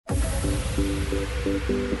Good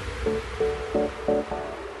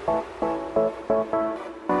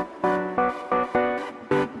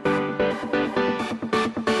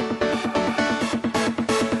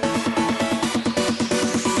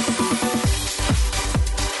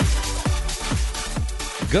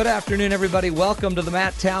afternoon, everybody. Welcome to the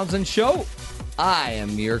Matt Townsend Show. I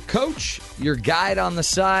am your coach, your guide on the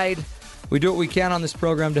side. We do what we can on this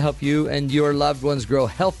program to help you and your loved ones grow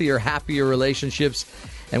healthier, happier relationships.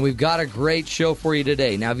 And we've got a great show for you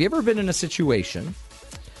today. Now, have you ever been in a situation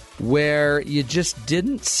where you just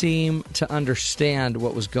didn't seem to understand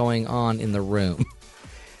what was going on in the room?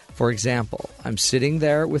 For example, I'm sitting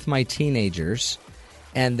there with my teenagers,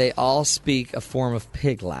 and they all speak a form of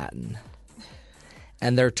Pig Latin.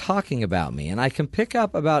 And they're talking about me, and I can pick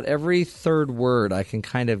up about every third word. I can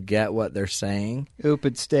kind of get what they're saying.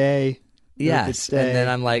 Oopid stay. Yes, Oopid stay. And then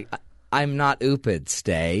I'm like, I'm not oopid,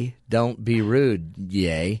 stay. Don't be rude,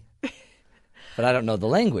 yay. But I don't know the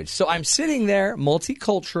language. So I'm sitting there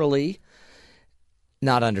multiculturally,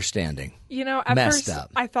 not understanding. You know, at messed first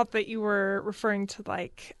up. I thought that you were referring to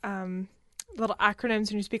like little acronyms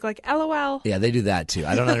when you speak, like LOL. Yeah, they do that too.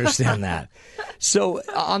 I don't understand that. So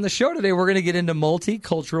on the show today, we're going to get into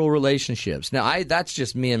multicultural relationships. Now, that's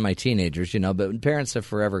just me and my teenagers, you know, but parents have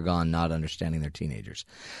forever gone not understanding their teenagers.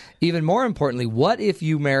 Even more importantly, what if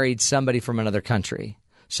you married somebody from another country,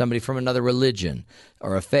 somebody from another religion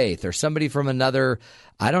or a faith, or somebody from another,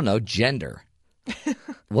 I don't know, gender?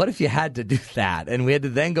 What if you had to do that, and we had to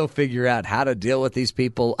then go figure out how to deal with these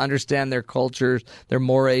people, understand their cultures, their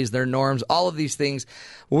mores, their norms, all of these things?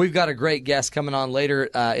 Well, we've got a great guest coming on later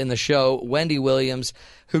in the show, Wendy Williams,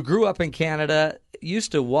 who grew up in Canada,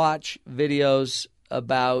 used to watch videos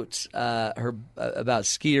about about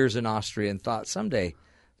skiers in Austria, and thought someday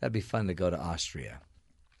that'd be fun to go to Austria.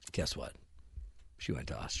 Guess what? She went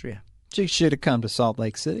to Austria. She should have come to Salt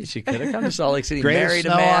Lake City. She could have come to Salt Lake City, Greatest married a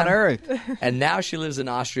snow man, on earth. and now she lives in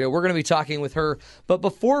Austria. We're going to be talking with her. But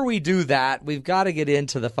before we do that, we've got to get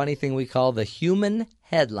into the funny thing we call the human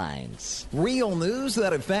headlines. Real news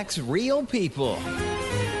that affects real people.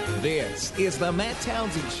 This is the Matt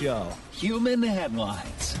Townsend Show. Human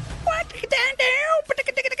Headlines.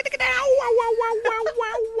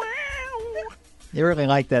 You really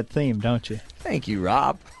like that theme, don't you? Thank you,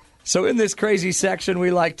 Rob. So in this crazy section,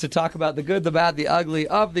 we like to talk about the good, the bad, the ugly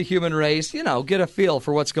of the human race. You know, get a feel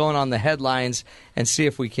for what's going on in the headlines and see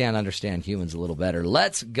if we can understand humans a little better.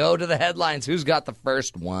 Let's go to the headlines. Who's got the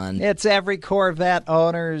first one? It's every Corvette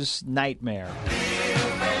owner's nightmare.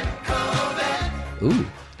 Ooh.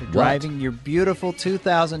 Driving your beautiful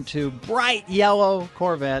 2002 bright yellow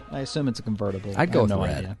Corvette. I assume it's a convertible. I'd go with no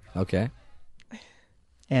red. idea. Okay.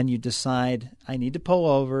 And you decide, I need to pull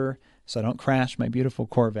over so I don't crash my beautiful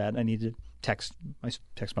Corvette. I need to text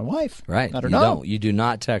my wife. Right. Let her know. You do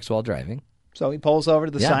not text while driving. So he pulls over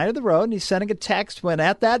to the side of the road, and he's sending a text when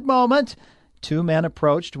at that moment, two men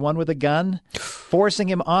approached, one with a gun, forcing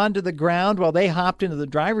him onto the ground while they hopped into the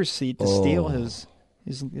driver's seat to steal his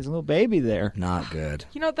little baby there. Not good.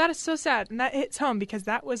 You know, that is so sad, and that hits home because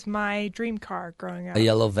that was my dream car growing up. A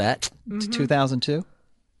yellow vet? 2002?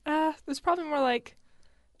 It was probably more like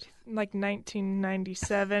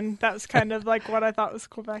 1997. That was kind of like what I thought was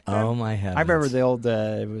cool back then. Oh, my heavens. I remember the old,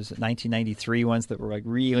 it was 1993 ones that were like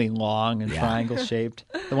really long and triangle-shaped.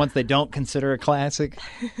 The ones they don't consider a classic.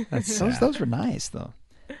 Those were nice, though.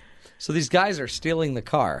 So these guys are stealing the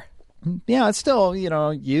car. Yeah, it's still,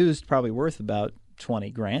 used, probably worth about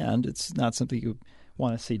 $20,000. It's not something you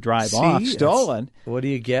want to see drive off stolen. What do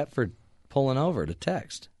you get for pulling over to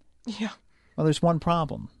text? Yeah. Well, there's one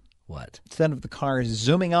problem. What? Instead of the car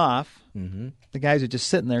zooming off, the guys are just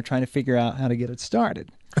sitting there trying to figure out how to get it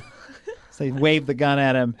started. So they wave the gun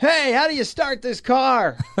at him. Hey, how do you start this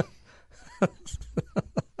car?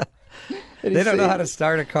 They don't know how to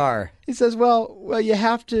start a car. He says, well, you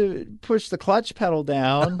have to push the clutch pedal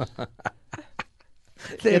down.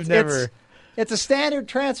 It's a standard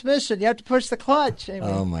transmission. You have to push the clutch. I mean,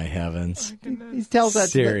 oh, my heavens. He tells that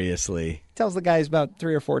Seriously. Tells the guys about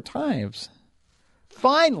 3 or 4 times.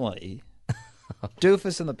 Finally,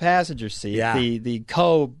 doofus in the passenger seat, the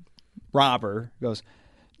co-robber goes,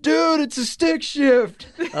 dude, it's a stick shift.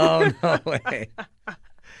 Oh, no way.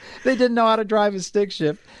 They didn't know how to drive a stick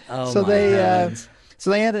shift. Oh, so my heavens. So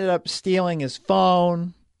they ended up stealing his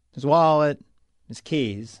phone, his wallet, his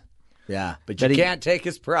keys. Yeah, but you can't take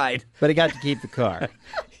his pride. But he got to keep the car.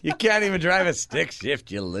 You can't even drive a stick shift,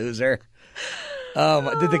 you loser.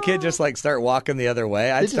 Did the kid just start walking the other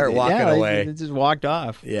way? I'd start walking away. He just walked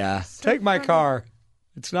off. Yeah. Take my car.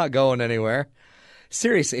 It's not going anywhere.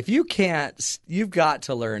 Seriously, if you can't, you've got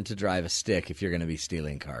to learn to drive a stick if you're going to be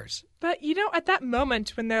stealing cars. But, at that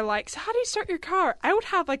moment when they're like, so how do you start your car? I would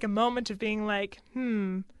have like a moment of being like,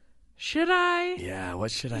 should I? Yeah,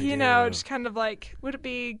 what should I do? Just kind of like, would it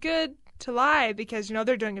be good to lie because,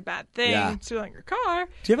 they're doing a bad thing, stealing your car?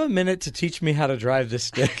 Do you have a minute to teach me how to drive this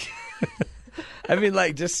stick? I mean,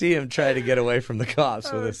 just see him try to get away from the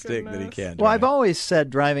cops with a stick that he can't drive. Well, I've always said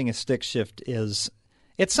driving a stick shift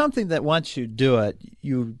it's something that once you do it,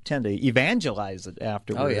 you tend to evangelize it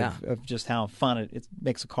afterward. Oh, yeah. Of just how fun it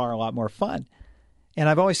makes a car a lot more fun. And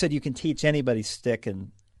I've always said you can teach anybody stick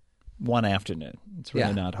in one afternoon. It's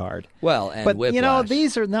really not hard. Well, and but whiplash.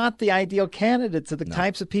 these are not the ideal candidates of the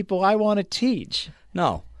types of people I want to teach.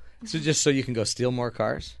 No. So just so you can go steal more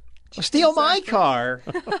cars? Well, steal my car.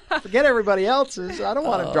 Forget everybody else's. I don't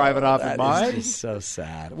want to drive it off of mine. That is just so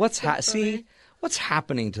sad. What's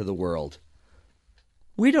happening to the world?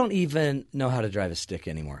 We don't even know how to drive a stick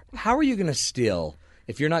anymore. How are you going to steal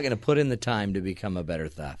if you're not going to put in the time to become a better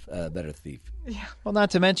thief? Yeah. Well,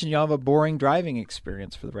 not to mention you'll have a boring driving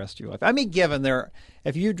experience for the rest of your life. I mean,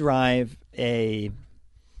 if you drive a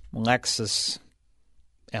Lexus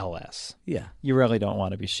LS, you really don't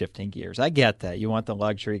want to be shifting gears. I get that. You want the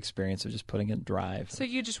luxury experience of just putting it in drive. So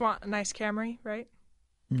you just want a nice Camry, right?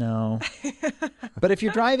 No. But if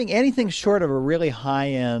you're driving anything short of a really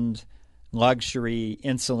high-end luxury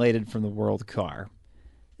insulated from the world car,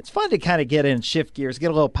 it's fun to kind of get in, shift gears, get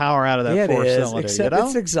a little power out of that four-cylinder. Except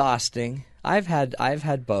it's exhausting. I've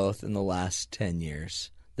had both in the last 10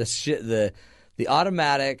 years. The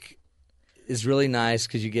automatic is really nice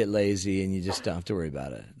because you get lazy and you just don't have to worry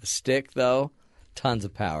about it. The stick, though, tons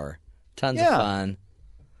of power, tons of fun,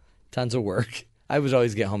 tons of work. I would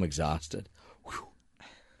always get home exhausted,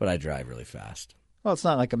 but I drive really fast. Well, it's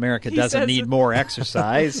not like America doesn't need more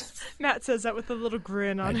exercise. Matt says that with a little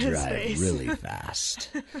grin on his face. I drive really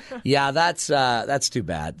fast. Yeah, that's too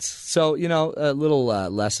bad. So, a little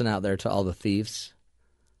lesson out there to all the thieves.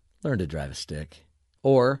 Learn to drive a stick.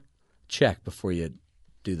 Or check before you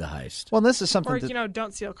do the heist. Well, this is something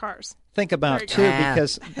don't steal cars. Think about, too,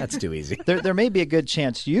 because that's too easy. There may be a good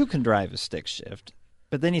chance you can drive a stick shift.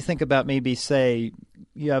 But then you think about maybe, say,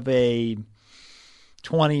 you have a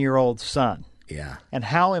 20-year-old son. Yeah. And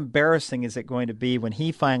how embarrassing is it going to be when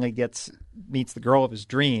he finally meets the girl of his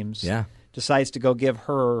dreams, decides to go give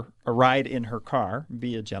her a ride in her car,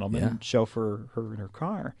 be a gentleman, and chauffeur her in her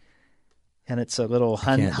car. And it's a little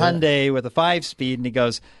Hyundai with a 5-speed, and he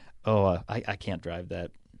goes, I can't drive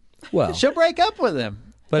that. Well, she'll break up with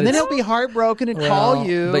him. And then he'll be heartbroken and call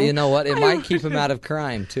you. But you know what? It might keep him out of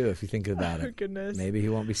crime, too, if you think about it. Oh, goodness. Maybe he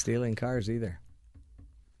won't be stealing cars either.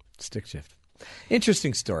 Stick shift.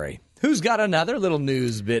 Interesting story. Who's got another little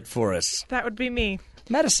news bit for us? That would be me.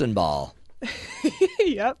 Medicine ball.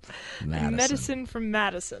 Yep. Madison. Medicine from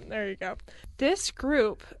Madison. There you go. This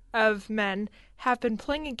group of men have been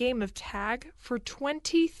playing a game of tag for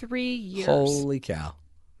 23 years. Holy cow.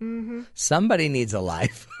 Mm-hmm. Somebody needs a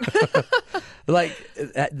life.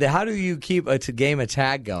 How do you keep a game of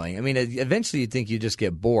tag going? I mean, eventually you'd think you just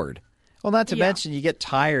get bored. Well, not to mention you get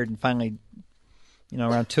tired and finally,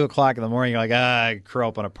 around 2 o'clock in the morning, you're like, I curl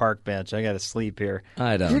up on a park bench. I got to sleep here.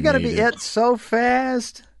 I don't You're going to be it so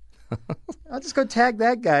fast. I'll just go tag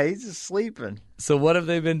that guy. He's just sleeping. So what have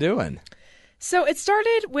they been doing? So it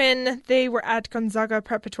started when they were at Gonzaga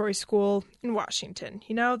Preparatory School in Washington.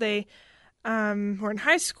 They were in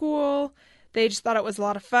high school. They just thought it was a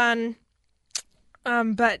lot of fun.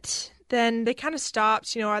 But then they kind of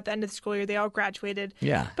stopped, at the end of the school year. They all graduated.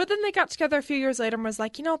 Yeah. But then they got together a few years later and was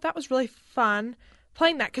like, that was really fun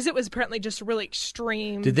playing that because it was apparently just a really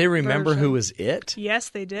extreme Did they remember version. who was it? Yes,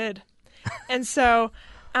 they did. And so,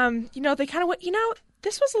 they kind of went,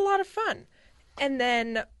 this was a lot of fun. And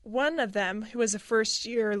then one of them, who was a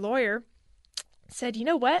first-year lawyer, said, you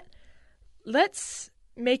know what? Let's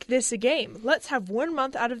make this a game. Let's have 1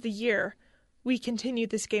 month out of the year we continue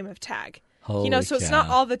this game of tag. Holy so it's not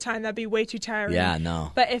all the time. That'd be way too tiring. Yeah,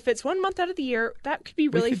 no. But if it's 1 month out of the year, that could be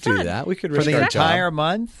really fun. We could do that. We could for the risk our entire job.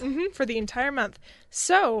 month? Mm-hmm, for the entire month.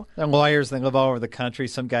 So and lawyers, they live all over the country.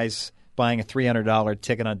 Some guy's buying a $300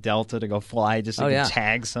 ticket on Delta to go fly just so he can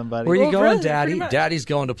tag somebody. Where are you going, really, Daddy? Daddy's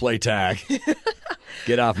going to play tag.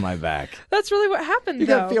 Get off my back. That's really what happened, You're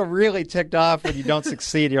going to feel really ticked off when you don't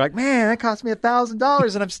succeed. You're like, man, that cost me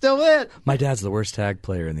 $1,000 and I'm still it. My dad's the worst tag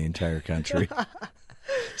player in the entire country.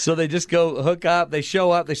 So they just go hook up, they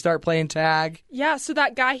show up, they start playing tag. Yeah, so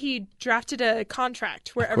that guy, he drafted a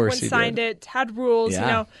contract where everyone signed it, had rules,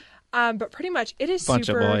 but pretty much it is bunch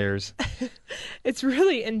of lawyers. It's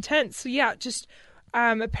really intense. So yeah, just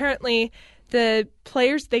apparently the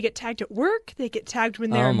players, they get tagged at work, they get tagged when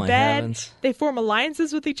they're in bed. Heavens. They form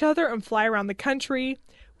alliances with each other and fly around the country.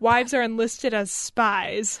 wives are enlisted as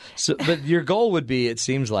spies. So, but your goal would be, it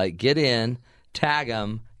seems like, get in, tag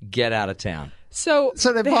them, get out of town. So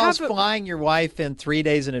that they involves have flying your wife in 3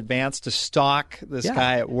 days in advance to stalk this Yeah.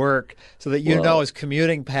 guy at work so that you Well- know his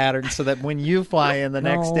commuting pattern so that when you fly in the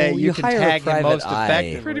next day, you can hire a tag him private most eye.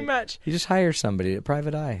 effectively. pretty much. You just hire somebody, a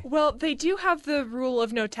private eye. Well, they do have the rule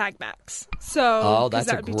of no tag backs. So Oh, 'cause that's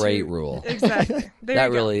that a would be great too- rule. Exactly. There That you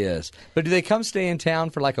go. really is. But do they come stay in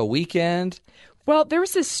town for like a weekend? Well, there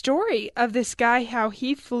was this story of this guy how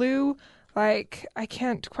he flew like I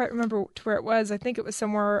can't quite remember to where it was. I think it was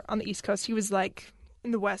somewhere on the East Coast. He was like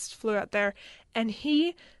in the West, flew out there, and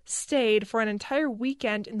he stayed for an entire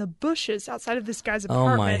weekend in the bushes outside of this guy's Oh,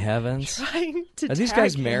 apartment. my heavens. Trying to Are these tag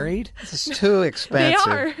guys him. married? This is too They expensive.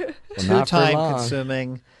 are. Well, Too not for time long.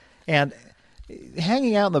 consuming. And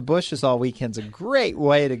hanging out in the bushes all weekend's a great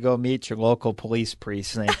way to go meet your local police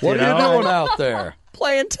precinct. What you are you know? doing out there?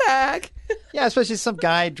 Playing tag. Yeah, especially some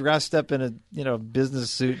guy dressed up in a business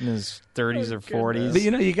suit in his 30s Oh, or 40s. But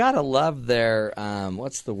you got to love their,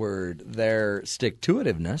 what's the word? Their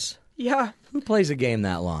stick-to-itiveness. Yeah. Who plays a game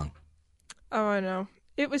that long? Oh, I know.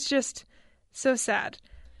 It was just so sad.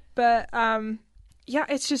 But yeah,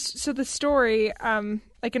 it's just so the story,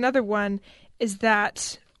 like another one, is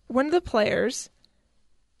that one of the players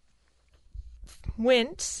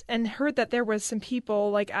went and heard that there was some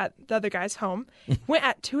people like at the other guy's home, went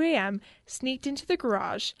at 2 a.m., sneaked into the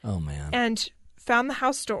garage, Oh, man. and found the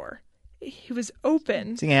house door. He was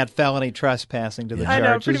open. He had felony trespassing to the I know,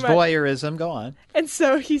 charges. pretty much. Voyeurism. Go on. And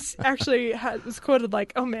so he's actually was quoted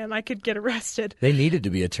like, "Oh man, I could get arrested." They needed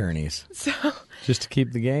to be attorneys So just to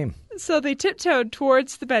keep the game. So they tiptoed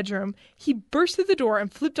towards the bedroom. He burst through the door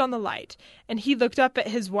and flipped on the light. And he looked up at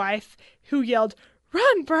his wife, who yelled,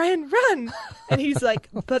 "Run, Brian, run!" And he's like,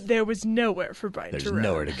 but there was nowhere for Brian There's to run.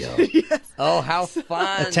 nowhere to go. Oh, how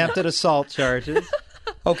fun. Attempted assault charges.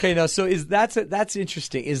 Okay, no, so that's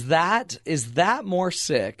interesting. Is that more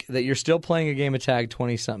sick that you're still playing a game of tag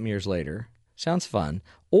 20-something years later? Sounds fun.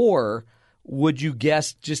 Or would you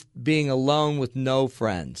guess just being alone with no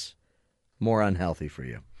friends more unhealthy for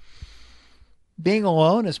you? Being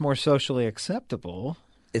alone is more socially acceptable.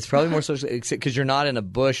 It's probably more social because you're not in a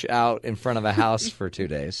bush out in front of a house for 2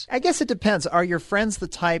 days. I guess it depends. Are your friends the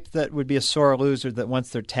type that would be a sore loser that once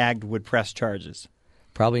they're tagged would press charges?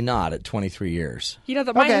 Probably not at 23 years. You know,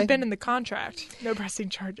 that might Okay. have been in the contract. No pressing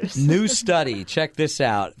charges. New study. Check this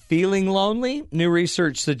out. Feeling lonely? New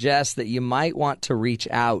research suggests that you might want to reach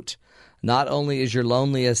out. Not only is your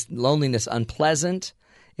loneliness unpleasant,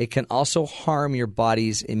 it can also harm your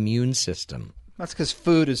body's immune system. That's because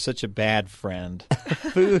food is such a bad friend.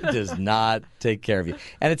 Food does not take care of you.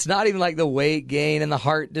 And it's not even like the weight gain and the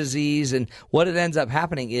heart disease. And what it ends up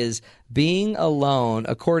happening is being alone,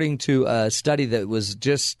 according to a study that was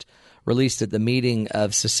just released at the meeting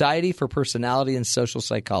of Society for Personality and Social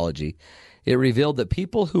Psychology, it revealed that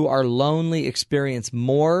people who are lonely experience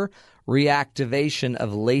more reactivation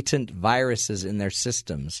of latent viruses in their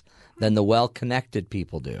systems than the well-connected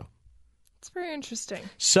people do. It's very interesting.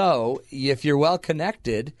 So if you're well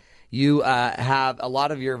connected, you have a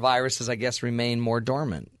lot of your viruses, I guess, remain more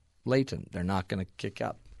dormant, latent. They're not going to kick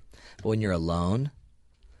up. But when you're alone,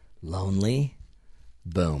 lonely,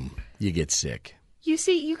 boom, you get sick. You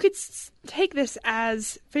see, you could take this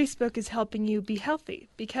as Facebook is helping you be healthy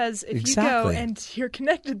because if you go Exactly. and you're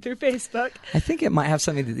connected through Facebook, I think it might have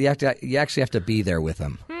something that you actually have to be there with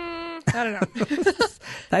them. I don't know.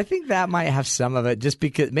 I think that might have some of it just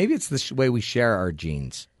because maybe it's the way we share our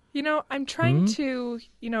genes. You know, I'm trying to,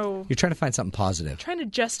 You're trying to find something positive. trying to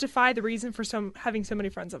justify the reason for having so many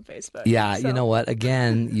friends on Facebook. Yeah, So- you know what?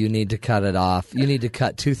 Again, you need to cut it off. You need to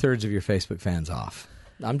cut 2/3 of your Facebook fans off.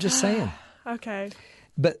 I'm just saying. Okay.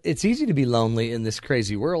 But it's easy to be lonely in this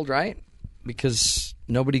crazy world, right? Because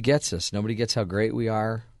nobody gets us. Nobody gets how great we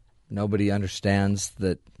are. Nobody understands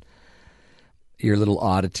that your little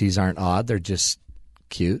oddities aren't odd. They're just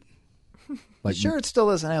cute. Like, Sure, it still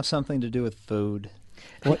doesn't have something to do with food.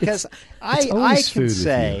 Well, Because it's I always food can with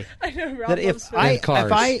say I know Rob that if loves food. And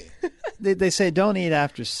cars. they say don't eat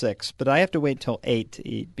after 6, but I have to wait till 8 to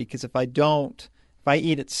eat because if I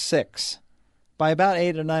eat at 6, by about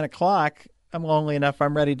 8 or 9 o'clock, I'm lonely enough.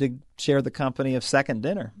 I'm ready to share the company of second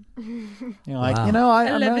dinner. Wow.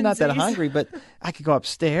 I'm really not that 11sies. hungry, but I could go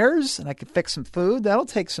upstairs and I could fix some food. That'll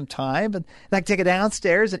take some time, and I can take it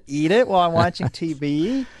downstairs and eat it while I'm watching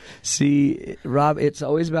TV. See, Rob, it's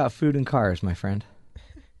always about food and cars, my friend.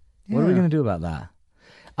 What are we Yeah. going to do about that?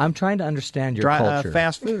 I'm trying to understand your culture.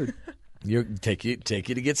 Fast food. Take you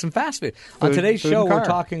to get some fast food. On today's food show, and we're car.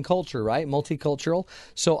 talking culture, right? Multicultural.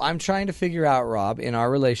 So I'm trying to figure out, Rob, in our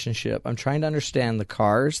relationship, I'm trying to understand the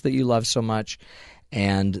cars that you love so much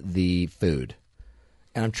and the food.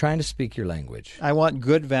 And I'm trying to speak your language. I want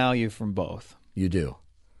good value from both. You do.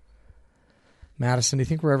 Madison, do you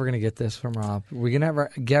think we're ever going to get this from Rob? Are we going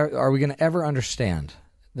to ever understand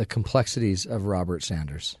the complexities of Robert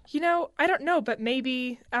Sanders? I don't know, but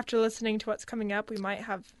maybe after listening to what's coming up, we might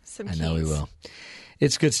have some keys. I know we will.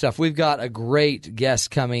 It's good stuff. We've got a great guest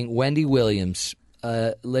coming, Wendy Williams,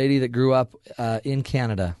 a lady that grew up in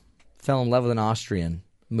Canada, fell in love with an Austrian,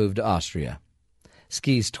 moved to Austria,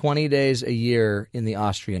 skis 20 days a year in the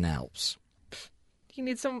Austrian Alps. You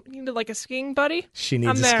need like a skiing buddy? She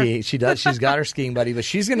needs a ski. She does. She's got her skiing buddy, but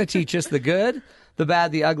she's going to teach us the good, the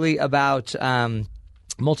bad, the ugly about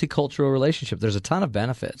multicultural relationship. There's a ton of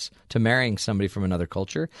benefits to marrying somebody from another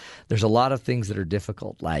culture. There's a lot of things that are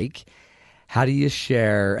difficult, like how do you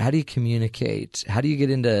share? How do you communicate? How do you get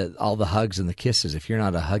into all the hugs and the kisses if you're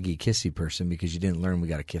not a huggy, kissy person because you didn't learn we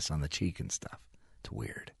got to kiss on the cheek and stuff? It's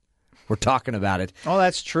weird. We're talking about it. Oh,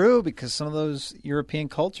 that's true, because some of those European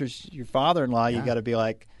cultures, your father-in-law, you got to be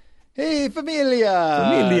like, hey, familia.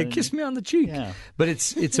 Familia, kiss me on the cheek. Yeah. But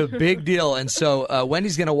it's a big deal. And so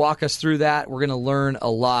Wendy's going to walk us through that. We're going to learn a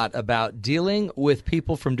lot about dealing with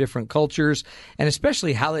people from different cultures and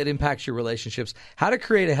especially how it impacts your relationships, how to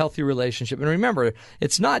create a healthy relationship. And remember,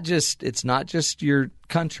 it's not just your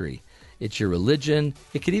country. It's your religion.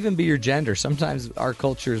 It could even be your gender. Sometimes our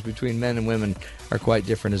cultures between men and women are quite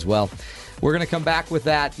different as well. We're going to come back with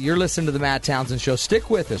that. You're listening to The Matt Townsend Show.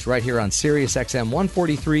 Stick with us right here on Sirius XM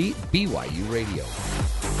 143 BYU Radio.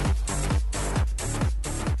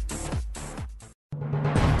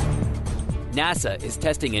 NASA is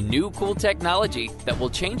testing a new cool technology that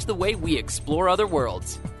will change the way we explore other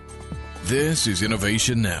worlds. This is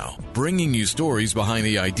Innovation Now, bringing you stories behind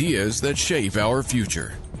the ideas that shape our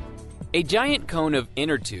future. A giant cone of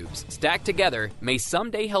inner tubes stacked together may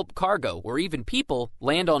someday help cargo or even people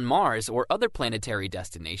land on Mars or other planetary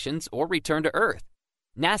destinations or return to Earth.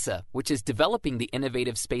 NASA, which is developing the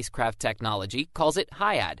innovative spacecraft technology, calls it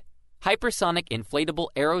HIAD, Hypersonic Inflatable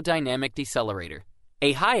Aerodynamic Decelerator.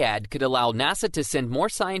 A HIAD could allow NASA to send more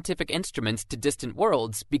scientific instruments to distant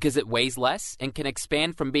worlds because it weighs less and can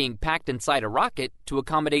expand from being packed inside a rocket to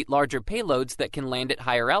accommodate larger payloads that can land at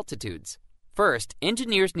higher altitudes. First,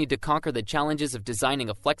 engineers need to conquer the challenges of designing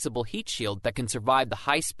a flexible heat shield that can survive the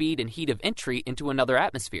high speed and heat of entry into another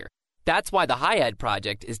atmosphere. That's why the HIAD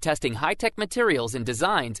project is testing high-tech materials and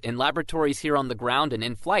designs in laboratories here on the ground and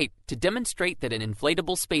in flight to demonstrate that an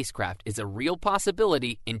inflatable spacecraft is a real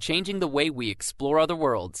possibility in changing the way we explore other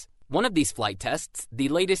worlds. One of these flight tests, the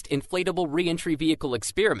latest inflatable re-entry vehicle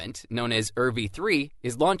experiment, known as ERV-3,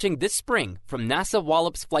 is launching this spring from NASA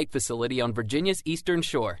Wallops Flight Facility on Virginia's Eastern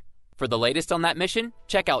Shore. For the latest on that mission,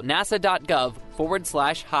 check out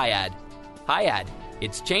nasa.gov/HIAD. HIAD,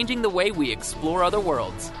 it's changing the way we explore other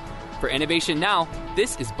worlds. For Innovation Now,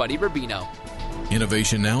 this is Buddy Rubino.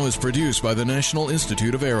 Innovation Now is produced by the National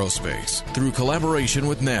Institute of Aerospace through collaboration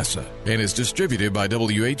with NASA and is distributed by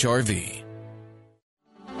WHRV.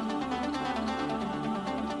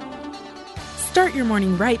 Start your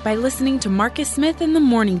morning right by listening to Marcus Smith and the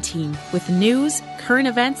Morning Team. With news, current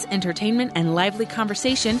events, entertainment, and lively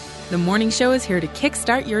conversation, the morning show is here to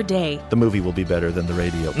kickstart your day. The movie will be better than the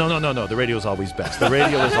radio. No. The radio is always best. The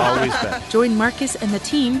radio is always best. Join Marcus and the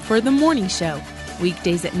team for the morning show.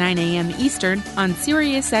 Weekdays at 9 a.m. Eastern on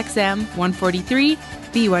Sirius XM 143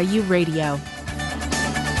 BYU Radio.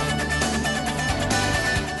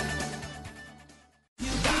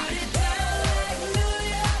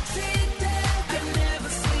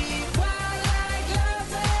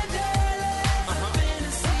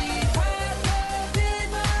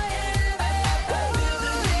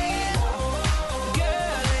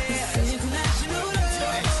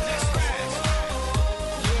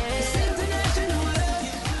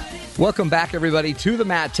 Welcome back, everybody, to the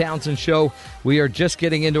Matt Townsend Show. We are just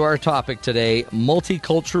getting into our topic today,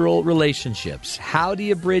 multicultural relationships. How do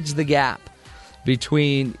you bridge the gap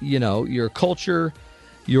between, your culture,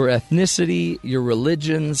 your ethnicity, your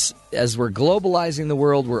religions? As we're globalizing the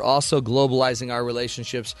world, we're also globalizing our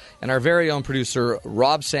relationships. And our very own producer,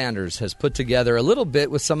 Rob Sanders, has put together a little bit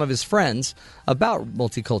with some of his friends about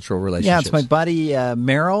multicultural relationships. Yeah, it's my buddy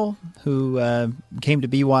Merrill, who came to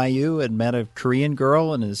BYU and met a Korean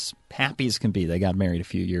girl and is happy as can be. They got married a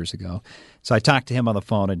few years ago. So I talked to him on the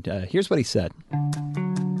phone, and here's what he said.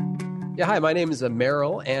 Yeah, hi, my name is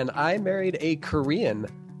Merrill, and I married a Korean.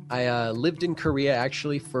 I lived in Korea,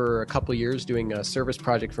 actually, for a couple of years doing a service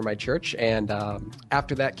project for my church. And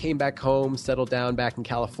after that, came back home, settled down back in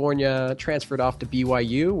California, transferred off to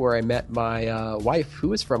BYU, where I met my wife,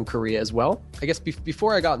 who is from Korea as well. I guess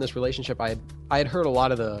before I got in this relationship, I had heard a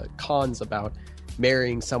lot of the cons about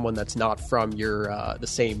marrying someone that's not from your the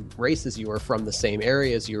same race as you or from the same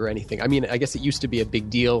area as you or anything. I mean, I guess it used to be a big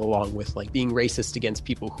deal, along with like being racist against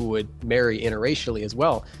people who would marry interracially as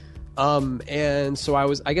well. And so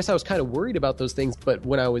I guess I was kind of worried about those things, but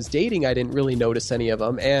when I was dating, I didn't really notice any of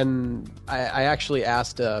them. And I actually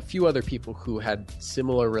asked a few other people who had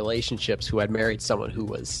similar relationships, who had married someone who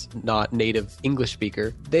was not native English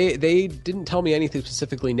speaker. They didn't tell me anything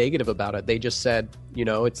specifically negative about it. They just said, you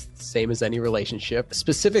know, it's the same as any relationship.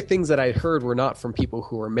 Specific things that I'd heard were not from people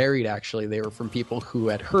who were married, actually. They were from people who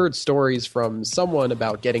had heard stories from someone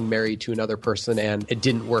about getting married to another person and it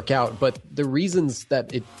didn't work out. But the reasons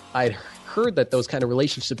that I'd heard that those kind of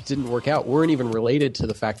relationships didn't work out weren't even related to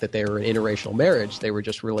the fact that they were an interracial marriage. They were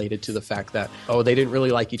just related to the fact that, they didn't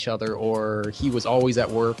really like each other, or he was always at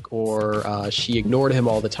work, or she ignored him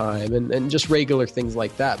all the time, and just regular things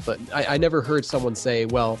like that. But I never heard someone say,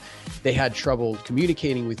 well, they had trouble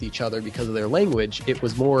communicating with each other because of their language. It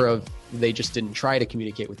was more of they just didn't try to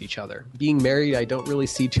communicate with each other. Being married, I don't really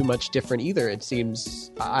see too much different either. It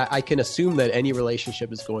seems I can assume that any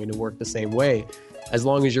relationship is going to work the same way. As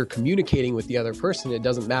long as you're communicating with the other person, it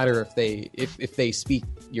doesn't matter if they speak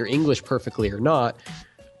your English perfectly or not,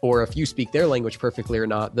 or if you speak their language perfectly or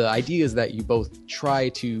not. The idea is that you both try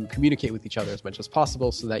to communicate with each other as much as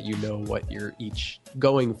possible so that you know what you're each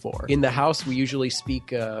going for. In the house, we usually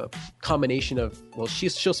speak a combination of,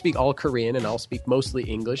 she'll speak all Korean and I'll speak mostly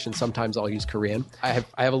English, and sometimes I'll use Korean. I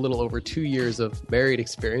have a little over 2 years of married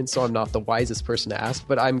experience, so I'm not the wisest person to ask,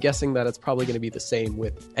 but I'm guessing that it's probably going to be the same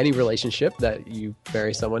with any relationship, that you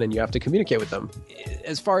marry someone and you have to communicate with them.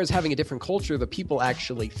 As far as having a different culture, the people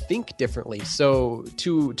actually think differently. So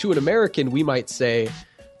to an American, we might say,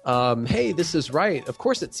 hey, this is right. Of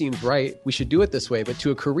course it seems right. We should do it this way. But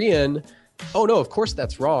to a Korean, oh no, of course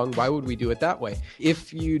that's wrong. Why would we do it that way?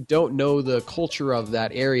 If you don't know the culture of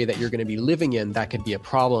that area that you're going to be living in, that could be a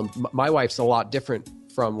problem. My wife's a lot different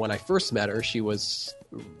from when I first met her. She was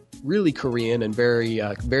really Korean and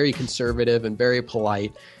very conservative and very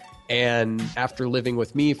polite. And after living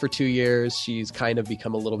with me for 2 years, she's kind of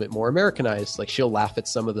become a little bit more Americanized. Like, she'll laugh at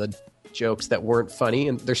some of the jokes that weren't funny,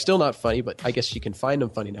 and they're still not funny, but I guess she can find them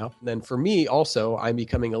funny now. And then for me also, I'm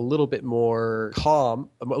becoming a little bit more calm,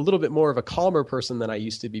 a little bit more of a calmer person than I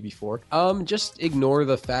used to be before. Just ignore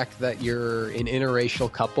the fact that you're an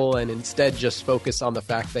interracial couple, and instead just focus on the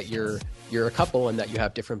fact that you're a couple and that you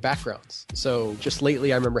have different backgrounds. So just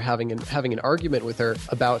lately, I remember having an argument with her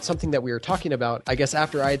about something that we were talking about. I guess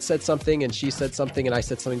after I had said something and she said something and I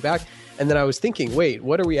said something back. And then I was thinking, wait,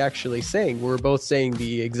 what are we actually saying? We're both saying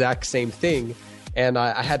the exact same thing. And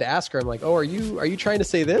I had to ask her, I'm like, are you trying to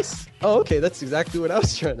say this? Oh, okay, that's exactly what I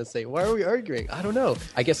was trying to say. Why are we arguing? I don't know.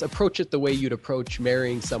 I guess approach it the way you'd approach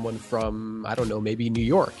marrying someone from, I don't know, maybe New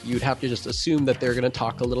York. You'd have to just assume that they're going to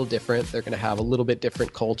talk a little different. They're going to have a little bit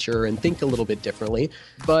different culture and think a little bit differently.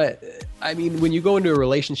 But I mean, when you go into a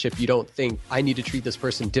relationship, you don't think, I need to treat this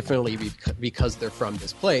person differently because they're from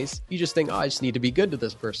this place. You just think, I just need to be good to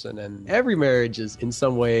this person. And every marriage is in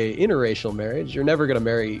some way interracial marriage. You're never going to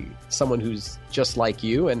marry someone who's just like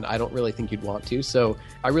you, and I don't really think you'd want to. So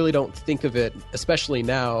I really don't think of it, especially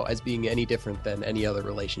now, as being any different than any other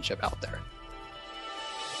relationship out there.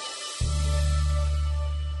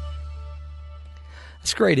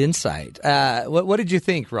 That's great insight. What did you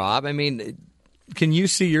think, Rob? I mean, can you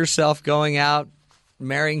see yourself going out,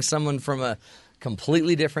 marrying someone from a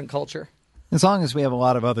completely different culture? As long as we have a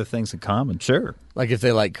lot of other things in common, sure. Like if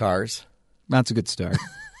they like cars? That's a good start.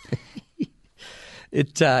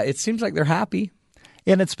 It seems like they're happy.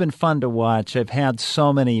 And it's been fun to watch. I've had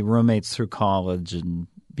so many roommates through college and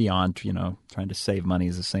beyond, trying to save money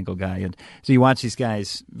as a single guy. And so you watch these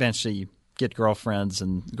guys eventually get girlfriends,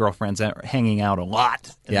 and girlfriends are hanging out a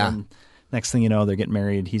lot. And then next thing you know, they're getting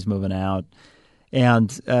married. He's moving out.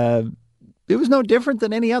 And it was no different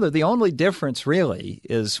than any other. The only difference really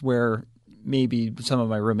is where maybe some of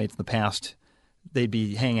my roommates in the past, they'd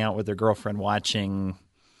be hanging out with their girlfriend watching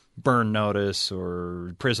Burn Notice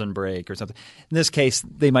or Prison Break or something. In this case,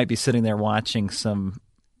 they might be sitting there watching some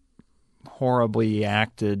horribly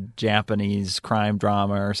acted Japanese crime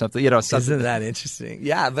drama or something. Something. Isn't that interesting?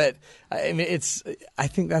 Yeah, but I mean, I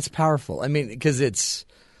think that's powerful. I mean, because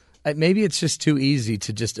maybe it's just too easy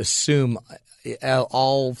to just assume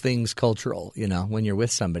all things cultural, when you're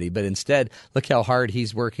with somebody. But instead, look how hard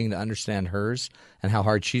he's working to understand hers and how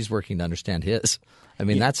hard she's working to understand his. I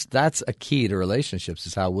mean, that's a key to relationships,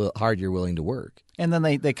 is how hard you're willing to work. And then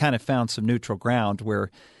they kind of found some neutral ground where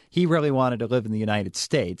he really wanted to live in the United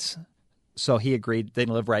States. So he agreed they'd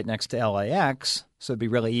live right next to LAX. So it'd be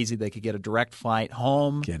really easy. They could get a direct flight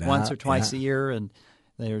home once or twice a year. And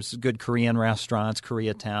There's good Korean restaurants,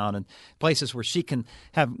 Koreatown, and places where she can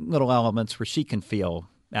have little elements where she can feel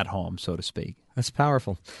at home, so to speak. That's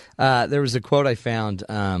powerful. There was a quote I found.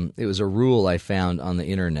 It was a rule I found on the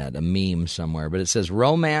internet, a meme somewhere, but it says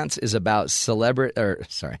romance is about celebrating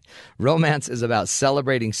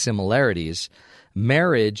similarities.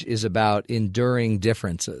 Marriage is about enduring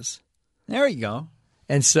differences. There you go.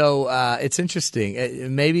 And so it's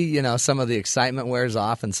interesting. Maybe, some of the excitement wears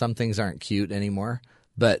off and some things aren't cute anymore,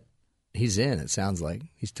 but he's in, it sounds like.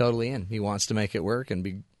 He's totally in. He wants to make it work and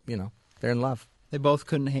be, they're in love. They both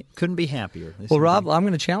couldn't be happier. Well, Rob, I'm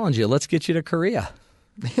going to challenge you. Let's get you to Korea.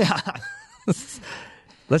 Yeah.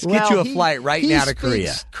 Let's get you a flight right now to Korea. He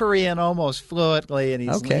speaks Korean almost fluently, and he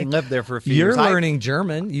lived there for a few years. You're learning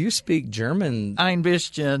German. You speak German. Ein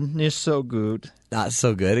bisschen, nicht so gut. Not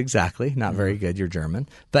so good, exactly. Not very good. You're German.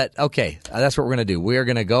 But, okay, that's what we're going to do. We're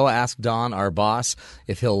going to go ask Don, our boss,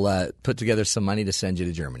 if he'll put together some money to send you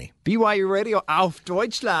to Germany. BYU Radio auf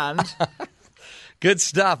Deutschland. Good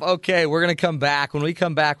stuff. Okay, we're going to come back. When we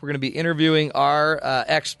come back, we're going to be interviewing our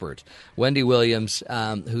expert, Wendy Williams,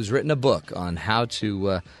 who's written a book on how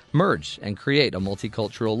to merge and create a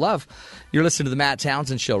multicultural love. You're listening to the Matt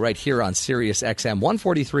Townsend Show right here on Sirius XM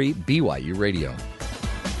 143 BYU Radio.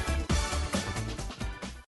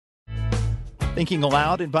 Thinking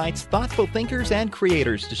Aloud invites thoughtful thinkers and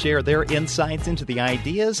creators to share their insights into the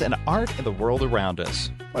ideas and art of the world around us.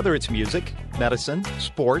 Whether it's music, medicine,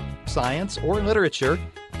 sport, science, or literature,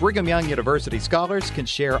 Brigham Young University scholars can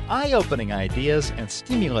share eye-opening ideas and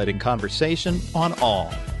stimulating conversation on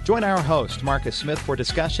all. Join our host, Marcus Smith, for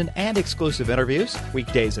discussion and exclusive interviews,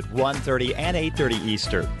 weekdays at 1:30 and 8:30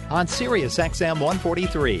 Eastern on Sirius XM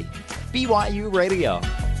 143, BYU Radio.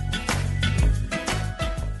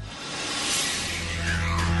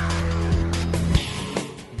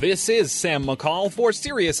 This is Sam McCall for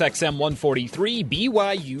Sirius XM 143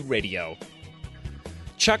 BYU Radio.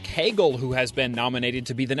 Chuck Hagel, who has been nominated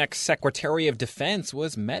to be the next Secretary of Defense,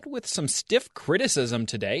 was met with some stiff criticism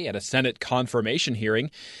today at a Senate confirmation hearing.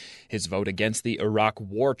 His vote against the Iraq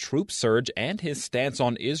war troop surge and his stance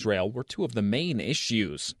on Israel were two of the main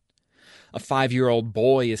issues. A 5-year-old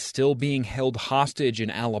boy is still being held hostage in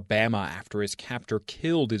Alabama after his captor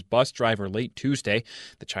killed his bus driver late Tuesday.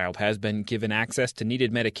 The child has been given access to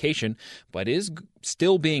needed medication, but is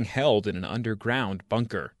still being held in an underground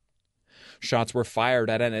bunker. Shots were fired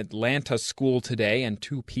at an Atlanta school today, and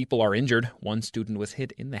 2 people are injured. One student was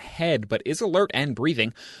hit in the head, but is alert and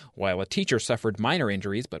breathing, while a teacher suffered minor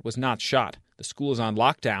injuries but was not shot. The school is on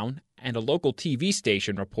lockdown, and a local TV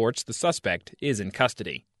station reports the suspect is in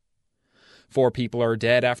custody. 4 people are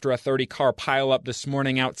dead after a 30-car pileup this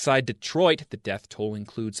morning outside Detroit. The death toll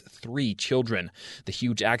includes 3 children. The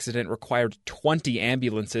huge accident required 20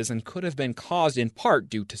 ambulances and could have been caused in part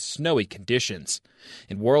due to snowy conditions.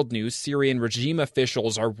 In world news, Syrian regime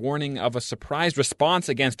officials are warning of a surprise response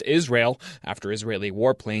against Israel after Israeli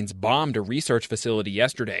warplanes bombed a research facility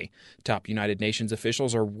yesterday. Top United Nations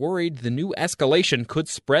officials are worried the new escalation could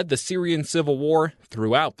spread the Syrian civil war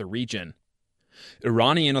throughout the region.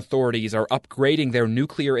 Iranian authorities are upgrading their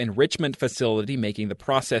nuclear enrichment facility, making the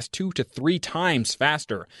process 2 to 3 times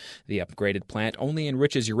faster. The upgraded plant only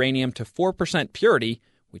enriches uranium to 4% purity,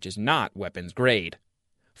 which is not weapons grade.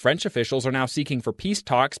 French officials are now seeking for peace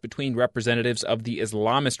talks between representatives of the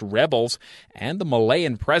Islamist rebels and the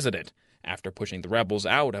Malayan president, after pushing the rebels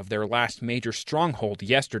out of their last major stronghold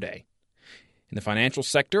yesterday. In the financial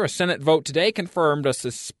sector, a Senate vote today confirmed a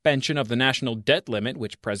suspension of the national debt limit,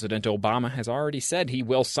 which President Obama has already said he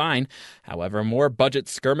will sign. However, more budget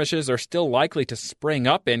skirmishes are still likely to spring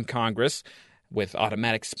up in Congress, with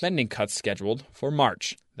automatic spending cuts scheduled for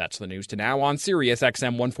March. That's the news to now on Sirius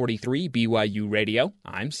XM 143 BYU Radio.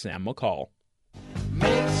 I'm Sam McCall.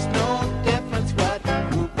 Makes no difference what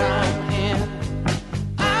group I'm in.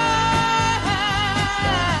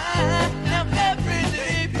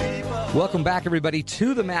 Welcome back, everybody,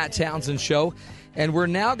 to the Matt Townsend Show, and we're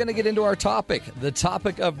now going to get into our topic. The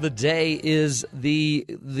topic of the day is the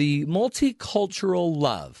multicultural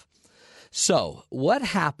love. So, what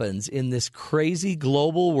happens in this crazy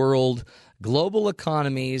global world, global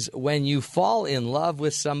economies, when you fall in love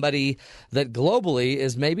with somebody that globally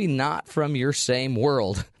is maybe not from your same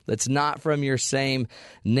world, that's not from your same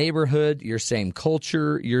neighborhood, your same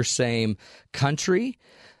culture, your same country?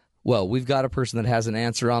 Well, we've got a person that has an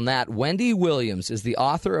answer on that. Wendy Williams is the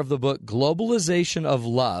author of the book Globalization of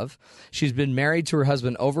Love. She's been married to her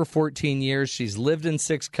husband over 14 years. She's lived in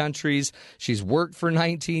 6 countries. She's worked for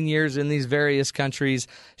 19 years in these various countries.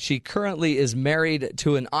 She currently is married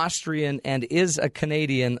to an Austrian and is a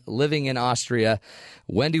Canadian living in Austria.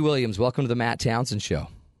 Wendy Williams, welcome to the Matt Townsend Show.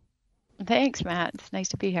 Thanks, Matt. It's nice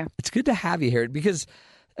to be here. It's good to have you here because,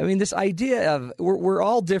 I mean, this idea of we're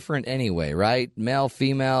all different anyway, right? Male,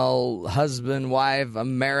 female, husband, wife,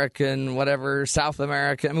 American, whatever, South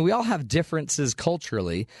American. I mean, we all have differences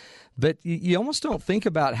culturally, but you almost don't think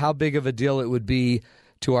about how big of a deal it would be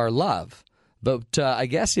to our love. But I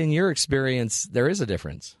guess in your experience, there is a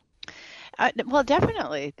difference. Well,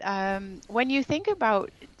 definitely. When you think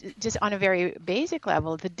about just on a very basic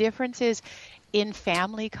level, the differences in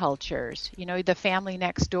family cultures, the family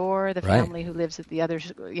next door, the family who lives at the other,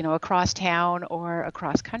 across town or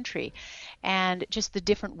across country, and just the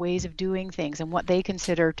different ways of doing things and what they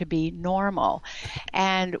consider to be normal.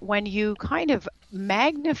 And when you kind of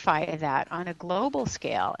magnify that on a global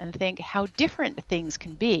scale and think how different things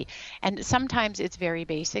can be, and sometimes it's very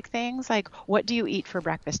basic things like, what do you eat for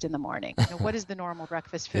breakfast in the morning? What is the normal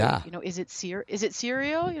breakfast food? Yeah. Is it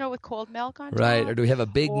cereal, with cold milk on top? Right, or do we have a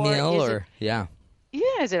big meal or Yeah,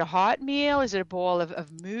 is it a hot meal? Is it a bowl of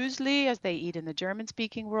muesli, as they eat in the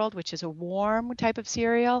German-speaking world, which is a warm type of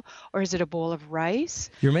cereal? Or is it a bowl of rice?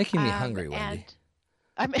 You're making me hungry, Wendy.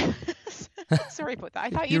 I'm sorry about that. I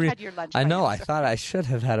thought you'd had your lunch. I know. I thought I should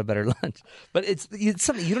have had a better lunch. But it's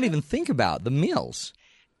something you don't even think about, the meals.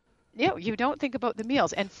 Yeah, you don't think about the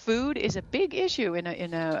meals, and food is a big issue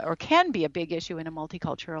or can be a big issue in a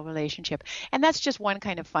multicultural relationship. And that's just one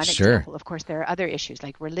kind of fun example. Of course, there are other issues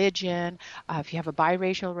like religion, if you have a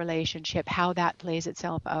biracial relationship, how that plays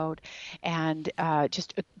itself out, and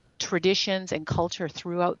just traditions and culture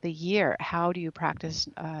throughout the year. How do you practice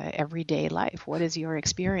everyday life? What is your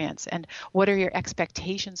experience? And what are your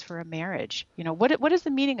expectations for a marriage? What is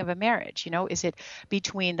the meaning of a marriage? Is it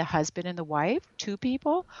between the husband and the wife, two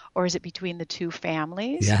people, or is it between the two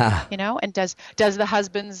families? Yeah. And does the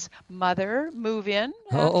husband's mother move in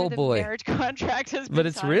after the marriage contract has been But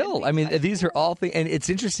it's signed? real. I mean, these are all things, and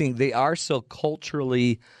it's interesting. They are so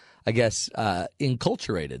culturally, I guess,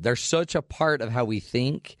 enculturated. They're such a part of how we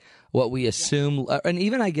think, what we assume, and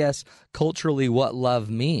even, I guess, culturally what love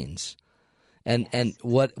means and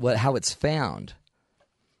what how it's found.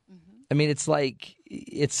 Mm-hmm. I mean, it's like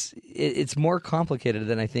it's more complicated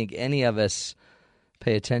than I think any of us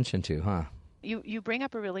pay attention to, huh? You bring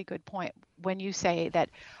up a really good point when you say that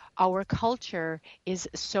our culture is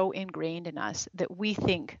so ingrained in us that we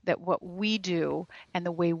think that what we do and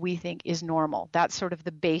the way we think is normal. That's sort of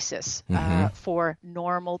the basis for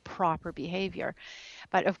normal, proper behavior.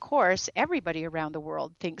 But of course, everybody around the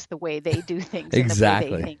world thinks the way they do things and the way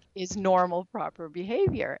they think is normal, proper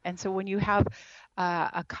behavior. And so when you have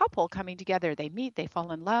a couple coming together, they meet, they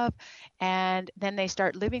fall in love, and then they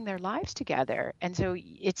start living their lives together. And so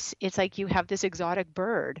it's like you have this exotic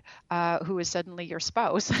bird who is suddenly your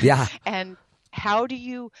spouse. Yeah. And how do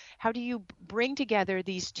you bring together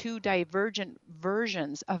these two divergent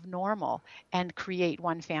versions of normal and create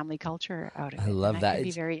one family culture out of it? I love that. It can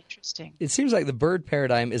be very interesting. It seems like the bird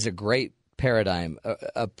paradigm is a great paradigm,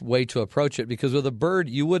 a way to approach it, because with a bird,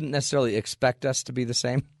 you wouldn't necessarily expect us to be the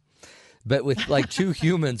same. But with like two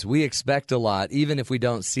humans, we expect a lot, even if we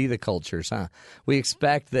don't see the cultures, huh? We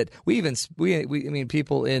expect that I mean,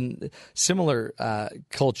 people in similar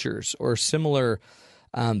cultures or similar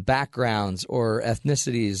backgrounds or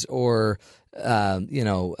ethnicities or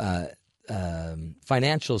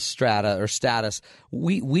financial strata or status,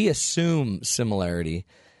 we assume similarity,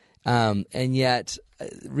 and yet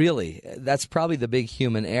really that's probably the big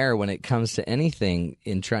human error when it comes to anything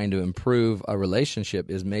in trying to improve a relationship,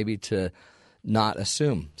 is maybe to not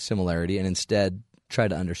assume similarity and instead try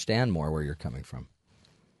to understand more where you're coming from.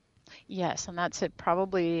 Yes, and that's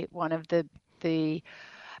probably one of the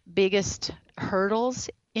biggest hurdles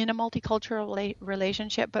in a multicultural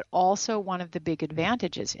relationship, but also one of the big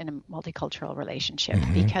advantages in a multicultural relationship,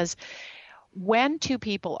 because when two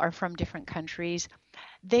people are from different countries,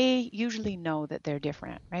 they usually know that they're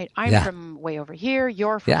different, right? I'm from way over here,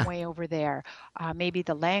 you're from way over there. Maybe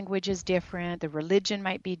the language is different, the religion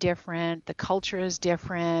might be different, the culture is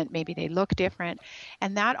different, maybe they look different.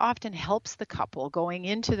 And that often helps the couple going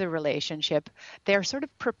into the relationship. They're sort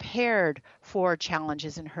of prepared for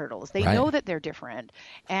challenges and hurdles. They know that they're different.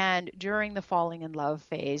 And during the falling in love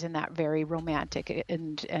phase, and that very romantic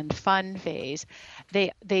and fun phase,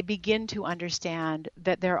 they begin to understand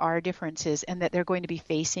that there are differences and that they're going to be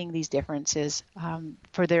facing these differences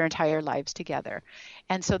for their entire lives together.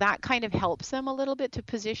 And so that kind of helps them a little bit to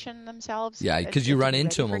position themselves. Yeah, because you run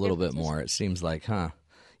into them a little bit more, it seems like, huh?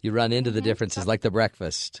 You run into the differences, like the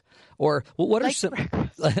breakfast. Or what are some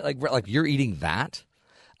like you're eating that?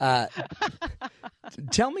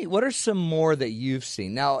 Tell me, what are some more that you've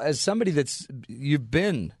seen? Now, as somebody you've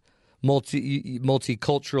been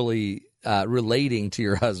multiculturally relating to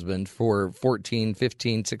your husband for 14,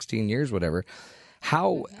 15, 16 years, whatever.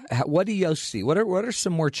 What do you see? What are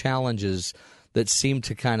some more challenges that seem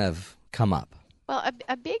to kind of come up? Well,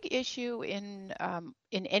 a big issue in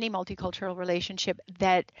any multicultural relationship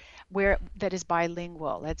that is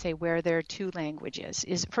bilingual, let's say where there are two languages,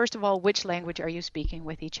 is first of all, which language are you speaking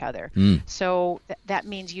with each other? So that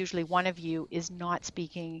means usually one of you is not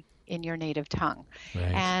speaking in your native tongue, right.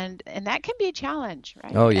 and that can be a challenge,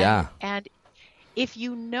 right? Oh yeah. And if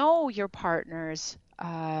you know your partner's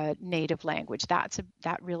native language, that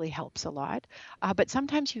really helps a lot. But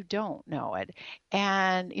sometimes you don't know it.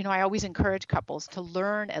 And, I always encourage couples to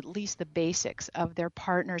learn at least the basics of their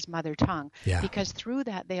partner's mother tongue, because through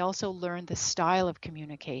that, they also learn the style of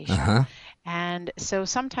communication. And so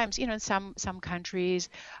sometimes, in some countries,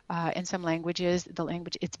 in some languages, the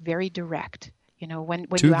language, it's very direct. When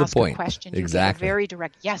you ask a question, you get a very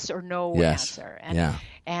direct yes or no answer.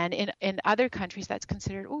 And in other countries, that's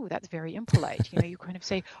considered, that's very impolite. You kind of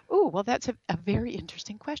say, well, that's a very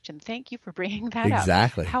interesting question. Thank you for bringing that up.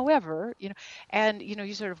 Exactly. However, and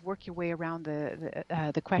you sort of work your way around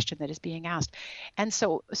the question that is being asked. And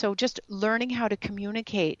so just learning how to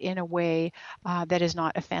communicate in a way that is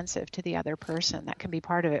not offensive to the other person, that can be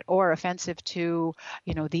part of it, or offensive to,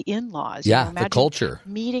 the in-laws. The culture.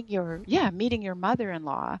 Meeting your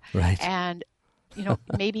mother-in-law, right? And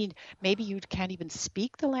maybe you can't even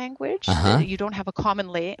speak the language. You don't have a common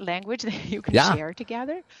language that you can share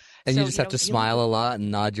together. And you just have to smile a lot and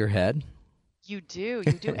nod your head. You do,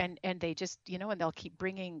 and they just, and they'll keep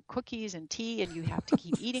bringing cookies and tea, and you have to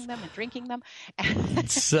keep eating them and drinking them.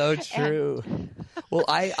 It's so true. Well,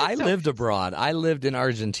 I lived abroad. I lived in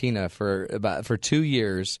Argentina for 2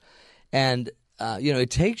 years, and it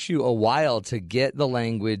takes you a while to get the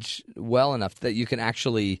language well enough that you can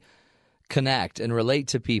actually connect and relate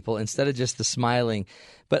to people instead of just the smiling.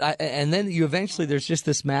 And then you eventually, there's just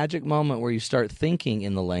this magic moment where you start thinking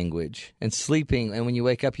in the language and sleeping. And when you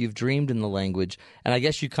wake up, you've dreamed in the language. And I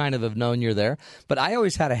guess you kind of have known you're there. But I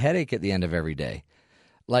always had a headache at the end of every day.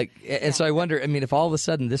 So I wonder, if all of a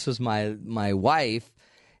sudden this was my wife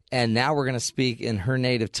and now we're going to speak in her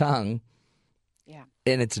native tongue,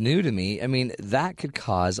 and it's new to me, that could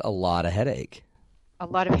cause a lot of headache. A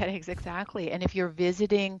lot of headaches, exactly. And if you're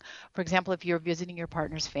visiting, for example, if you're visiting your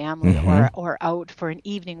partner's family or out for an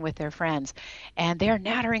evening with their friends, and they're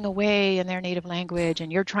nattering away in their native language,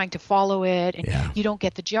 and you're trying to follow it, and you don't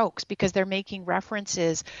get the jokes because they're making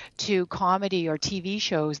references to comedy or TV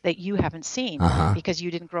shows that you haven't seen because you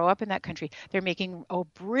didn't grow up in that country. They're making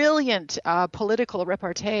brilliant political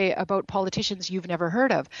repartee about politicians you've never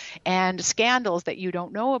heard of and scandals that you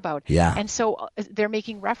don't know about. And so they're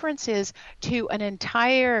making references to an entire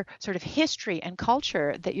sort of history and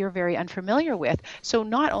culture that you're very unfamiliar with. So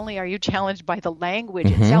not only are you challenged by the language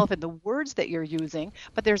itself and the words that you're using,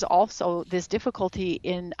 but there's also this difficulty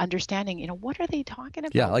in understanding, what are they talking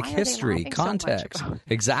about? Yeah, like history, context.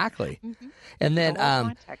 Exactly. And then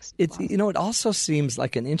it also seems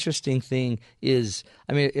like an interesting thing is,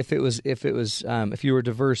 if you were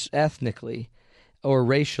diverse ethnically or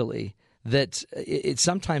racially, that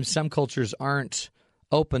sometimes some cultures aren't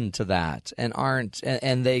open to that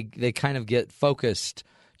and they kind of get focused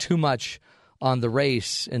too much on the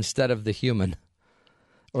race instead of the human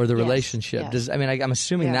or the relationship. I'm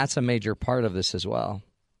assuming that's a major part of this as well.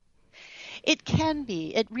 It can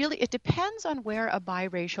be. It depends on where a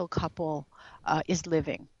biracial couple is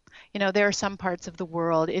living. There are some parts of the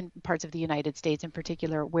world, in parts of the United States in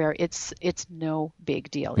particular, where it's no big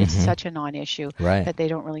deal. It's such a non-issue that they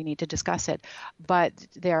don't really need to discuss it. But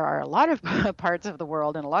there are a lot of parts of the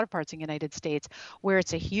world and a lot of parts in the United States where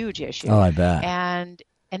it's a huge issue. Oh, I bet.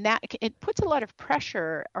 And that it puts a lot of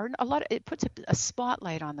pressure, it puts a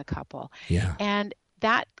spotlight on the couple. Yeah. And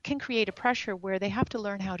that can create a pressure where they have to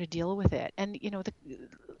learn how to deal with it. And,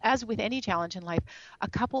 as with any challenge in life, a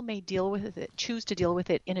couple may choose to deal with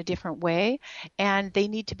it in a different way, and they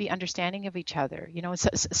need to be understanding of each other.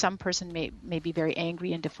 Some person may be very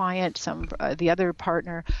angry and defiant. The other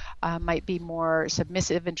partner might be more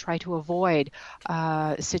submissive and try to avoid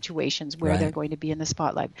situations where they're going to be in the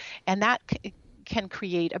spotlight. And that can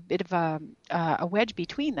create a bit of a wedge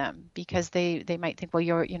between them because they might think, well,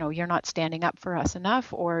 you're not standing up for us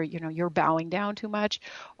enough, or you're bowing down too much,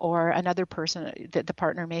 or another person, the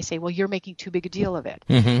partner may say, well, you're making too big a deal of it.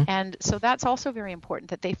 And so that's also very important,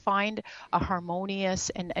 that they find a harmonious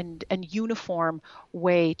and uniform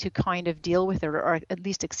way to kind of deal with it, or at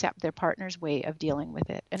least accept their partner's way of dealing with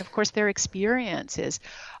it. And of course, their experiences,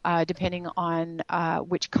 depending on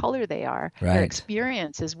which color they are, their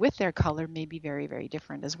experiences with their color may be very very, very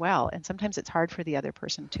different as well. And sometimes it's hard for the other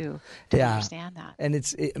person to understand that. And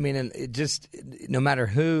it just no matter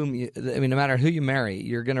who you marry,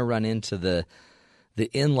 you're going to run into the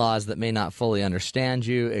in-laws that may not fully understand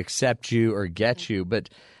you, accept you, or get you. But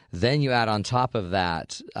then you add on top of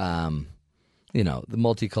that, the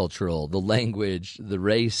multicultural, the language, the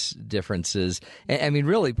race differences. I mean,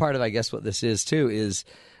 really, part of, I guess, what this is too is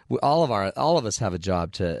all of us have a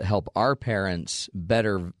job to help our parents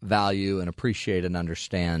better value and appreciate and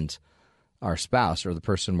understand our spouse or the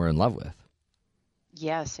person we're in love with.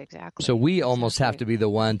 Yes, exactly. So we almost have to be the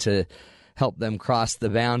one to help them cross the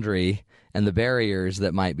boundary and the barriers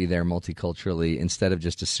that might be there multiculturally, instead of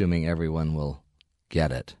just assuming everyone will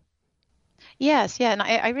get it. Yes, yeah, and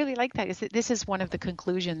I really like that. This is one of the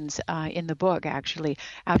conclusions in the book, actually.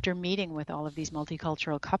 After meeting with all of these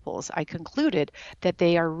multicultural couples, I concluded that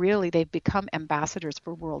they've become ambassadors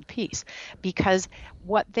for world peace, because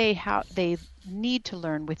what they need to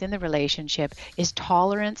learn within the relationship is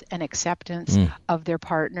tolerance and acceptance of their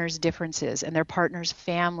partner's differences and their partner's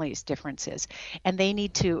family's differences. And they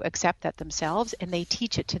need to accept that themselves, and they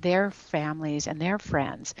teach it to their families and their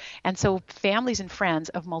friends. And so families and friends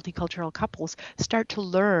of multicultural couples start to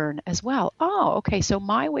learn as well. Oh, okay, so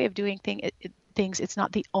my way of doing things, it's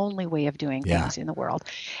not the only way of doing things in the world.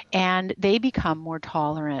 And they become more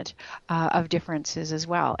tolerant of differences as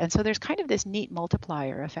well. And so there's kind of this neat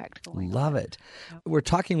multiplier effect going on. Love it. We're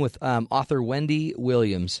talking with author Wendy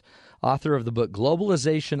Williams, author of the book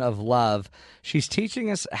Globalization of Love. She's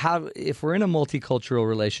teaching us how, if we're in a multicultural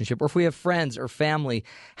relationship, or if we have friends or family,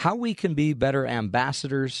 how we can be better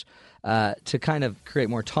ambassadors to kind of create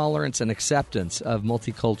more tolerance and acceptance of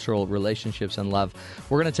multicultural relationships and love.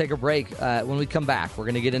 We're going to take a break. When we come back, we're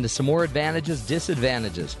going to get into some more advantages,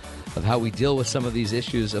 disadvantages of how we deal with some of these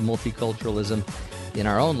issues of multiculturalism in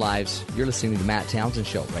our own lives. You're listening to The Matt Townsend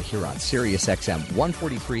Show right here on Sirius XM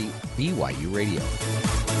 143 BYU Radio.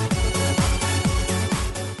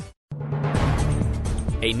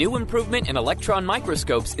 A new improvement in electron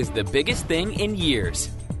microscopes is the biggest thing in years.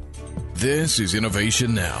 This is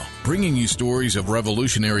Innovation Now, bringing you stories of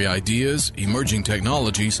revolutionary ideas, emerging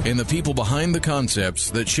technologies, and the people behind the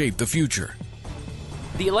concepts that shape the future.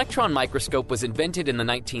 The electron microscope was invented in the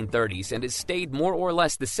 1930s and has stayed more or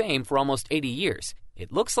less the same for almost 80 years.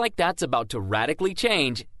 It looks like that's about to radically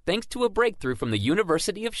change thanks to a breakthrough from the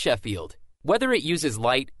University of Sheffield. Whether it uses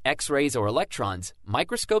light, X-rays, or electrons,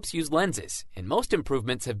 microscopes use lenses, and most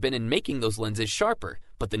improvements have been in making those lenses sharper.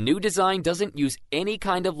 But the new design doesn't use any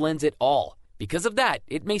kind of lens at all. Because of that,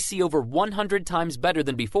 it may see over 100 times better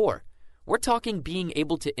than before. We're talking being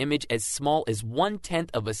able to image as small as 1/10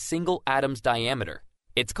 of a single atom's diameter.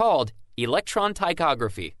 It's called electron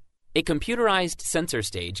tachography. A computerized sensor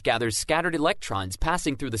stage gathers scattered electrons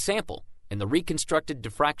passing through the sample, and the reconstructed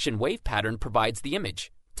diffraction wave pattern provides the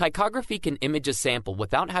image. Tachography can image a sample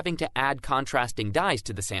without having to add contrasting dyes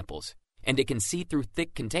to the samples, and it can see through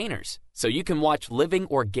thick containers. So you can watch living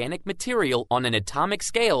organic material on an atomic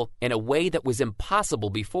scale in a way that was impossible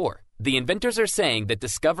before. The inventors are saying that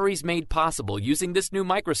discoveries made possible using this new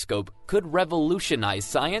microscope could revolutionize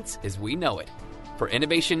science as we know it. For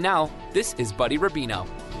Innovation Now, this is Buddy Rubino.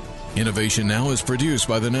 Innovation Now is produced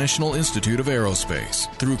by the National Institute of Aerospace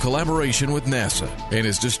through collaboration with NASA and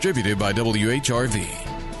is distributed by WHRV.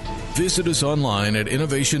 Visit us online at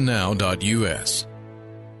innovationnow.us.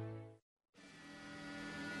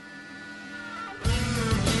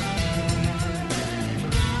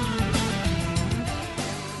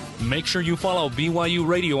 Make sure you follow BYU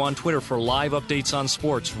Radio on Twitter for live updates on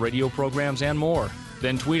sports, radio programs, and more.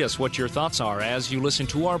 Then tweet us what your thoughts are as you listen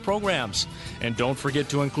to our programs. And don't forget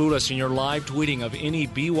to include us in your live tweeting of any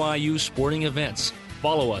BYU sporting events.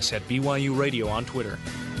 Follow us at BYU Radio on Twitter.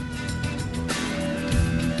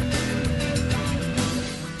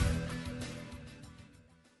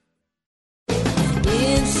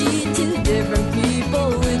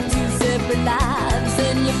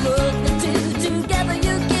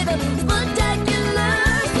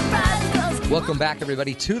 Welcome back,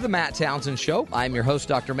 everybody, to the Matt Townsend Show. I'm your host,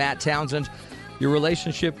 Dr. Matt Townsend, your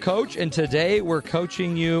relationship coach, and today we're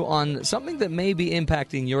coaching you on something that may be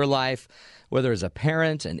impacting your life, whether as a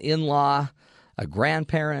parent, an in-law, a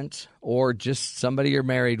grandparent, or just somebody you're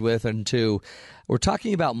married with. And we're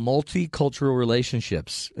talking about multicultural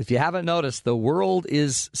relationships. If you haven't noticed, the world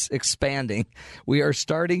is expanding. We are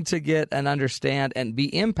starting to get and understand and be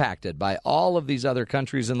impacted by all of these other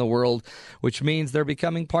countries in the world, which means they're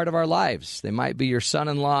becoming part of our lives. They might be your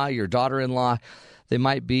son-in-law, your daughter-in-law. They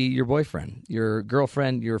might be your boyfriend, your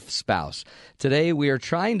girlfriend, your spouse. Today, we are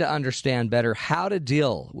trying to understand better how to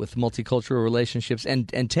deal with multicultural relationships and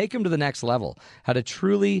take them to the next level, how to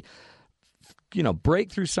truly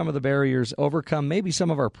break through some of the barriers, overcome maybe some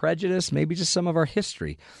of our prejudice, maybe just some of our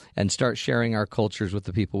history, and start sharing our cultures with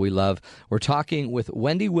the people we love. We're talking with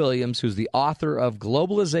Wendy Williams, who's the author of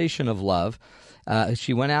Globalization of Love.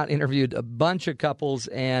 She went out, interviewed a bunch of couples,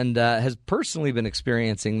 and has personally been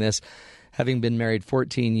experiencing this, having been married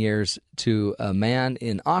 14 years to a man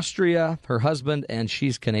in Austria, her husband, and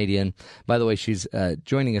she's Canadian. By the way, she's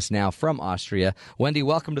joining us now from Austria. Wendy,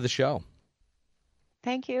 welcome to the show.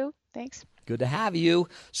 Thank you. Thanks. Good to have you.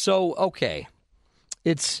 So, okay,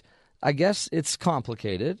 I guess it's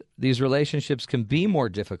complicated. These relationships can be more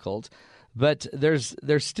difficult, but there's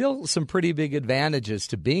still some pretty big advantages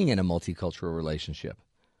to being in a multicultural relationship.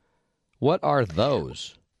 What are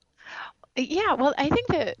those? Yeah, well, I think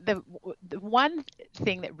the one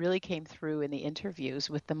thing that really came through in the interviews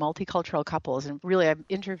with the multicultural couples, and really I've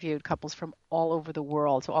interviewed couples from all over the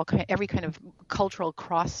world, so every kind of cultural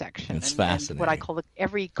cross section. It's fascinating. And what I call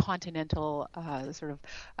every continental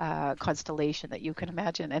constellation that you can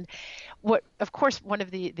imagine. And of course, one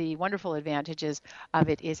of the wonderful advantages of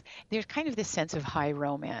it is there's kind of this sense of high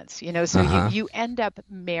romance, so you end up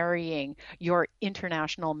marrying your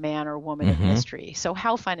international man or woman in history. So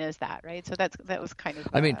how fun is that, right? So that was kind of.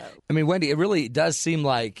 I mean, Wendy, it really does seem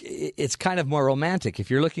like it's kind of more romantic.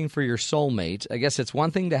 If you're looking for your soulmate, I guess it's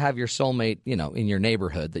one thing to have your soulmate, in your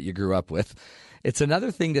neighborhood that you grew up with. It's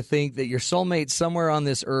another thing to think that your soulmate's somewhere on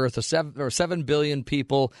this earth, or 7 billion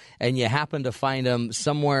people, and you happen to find them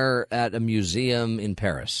somewhere at a museum in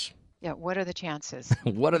Paris. Yeah, what are the chances?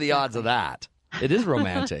 What are the odds of that? It is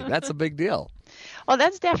romantic. That's a big deal. Well,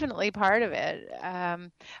 that's definitely part of it.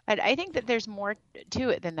 But I think that there's more to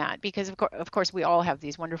it than that, because of course we all have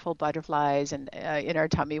these wonderful butterflies and in our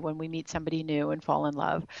tummy when we meet somebody new and fall in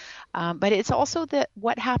love. But it's also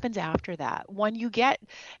what happens after that. When you get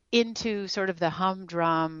into sort of the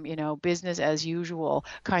humdrum, business as usual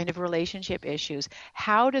kind of relationship issues,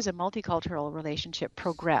 how does a multicultural relationship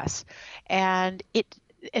progress? And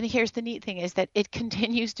here's the neat thing is that it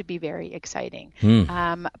continues to be very exciting.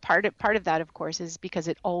 Part of that, of course, is because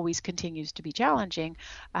it always continues to be challenging.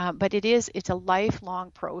 But it's a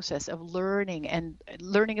lifelong process of learning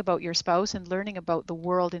about your spouse and learning about the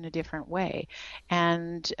world in a different way.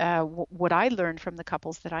 And what I learned from the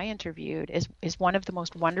couples that I interviewed is one of the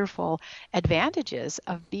most wonderful advantages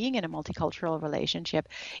of being in a multicultural relationship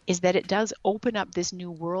is that it does open up this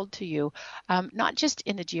new world to you, not just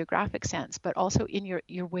in a geographic sense, but also in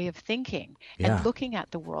your way of thinking and looking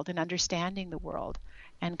at the world and understanding the world,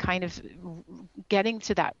 and kind of getting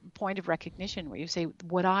to that point of recognition where you say,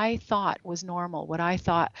 what I thought was normal,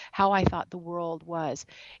 how I thought the world was,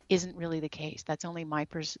 isn't really the case. That's only my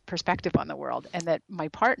perspective on the world, and that my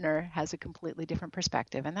partner has a completely different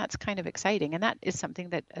perspective. And that's kind of exciting. And that is something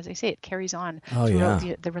that, as I say, it carries on throughout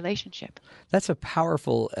the relationship. That's a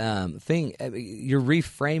powerful thing. You're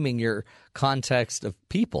reframing your context of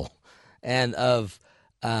people and of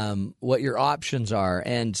what your options are.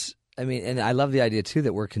 And I love the idea too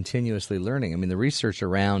that we're continuously learning. The research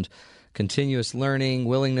around continuous learning,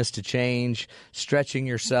 willingness to change, stretching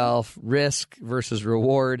yourself, risk versus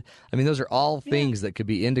reward. Those are all things that could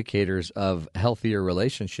be indicators of healthier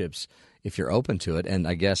relationships if you're open to it. And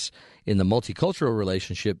I guess in the multicultural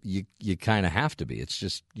relationship, you kind of have to be. It's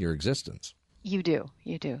just your existence. You do.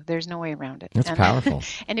 There's no way around it. That's powerful.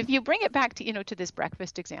 And if you bring it back to, to this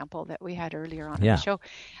breakfast example that we had earlier on the show,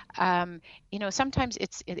 sometimes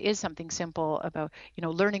it is something simple about,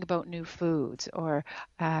 learning about new foods or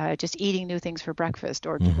just eating new things for breakfast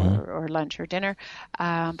or lunch or dinner,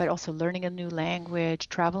 but also learning a new language,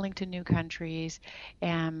 traveling to new countries,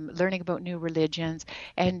 learning about new religions,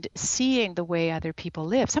 and seeing the way other people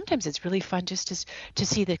live. Sometimes it's really fun just to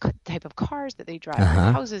see the type of cars that they drive,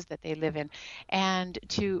 or houses that they live in. And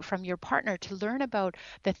from your partner to learn about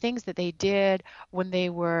the things that they did when they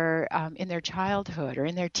were in their childhood or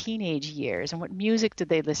in their teenage years, and what music did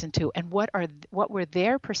they listen to, and what were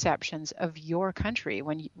their perceptions of your country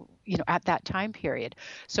when at that time period.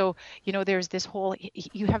 So there's this whole,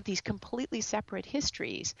 you have these completely separate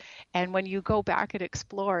histories, and when you go back and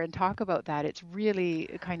explore and talk about that, it's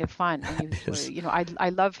really kind of fun. And I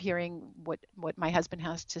love hearing what my husband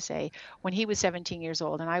has to say when he was 17 years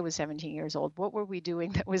old and I was 17 years old. What were we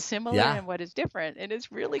doing that was similar and what is different? And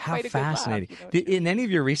it's really quite a fascinating. Good laugh. In any of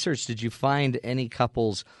your research, did you find any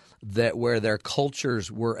couples where their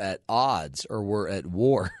cultures were at odds or were at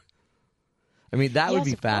war? That would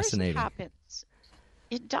be fascinating. Yes, of course it happens.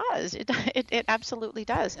 It does. It absolutely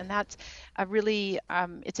does. And that's a really,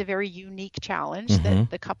 it's a very unique challenge that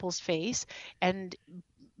the couples face. And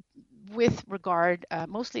with regard,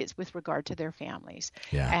 mostly it's with regard to their families.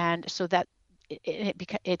 Yeah. And so that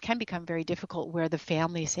it can become very difficult where the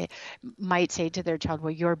family might say to their child,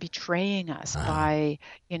 well, you're betraying us by,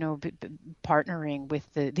 partnering with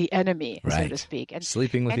the enemy, so to speak. And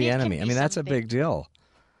sleeping with the enemy. I mean, that's a big deal.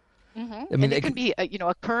 Mm-hmm. I mean, and it can be,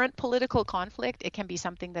 a current political conflict. It can be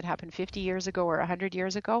something that happened 50 years ago or 100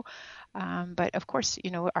 years ago. But of course,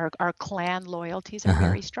 our clan loyalties are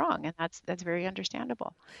very strong, and that's very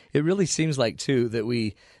understandable. It really seems like, too,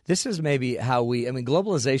 that this is maybe how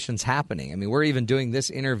globalization's happening. I mean, we're even doing this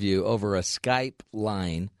interview over a Skype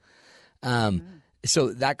line.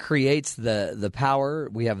 So that creates the power.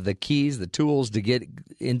 We have the keys, the tools to get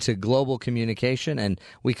into global communication, and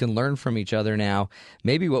we can learn from each other now.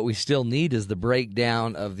 Maybe what we still need is the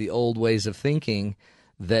breakdown of the old ways of thinking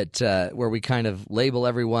that where we kind of label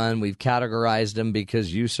everyone. We've categorized them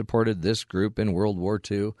because you supported this group in World War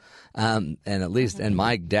II, and at least, and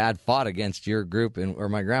my dad fought against your group, or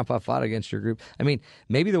my grandpa fought against your group. I mean,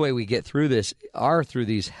 maybe the way we get through this are through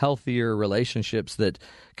these healthier relationships that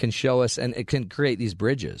can show us, and it can create these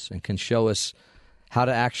bridges and can show us how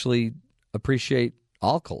to actually appreciate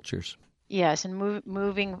all cultures. Yes, and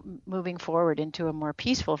moving forward into a more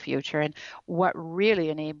peaceful future. And what really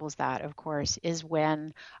enables that, of course, is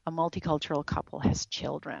when a multicultural couple has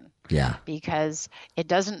children. Yeah. Because it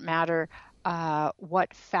doesn't matter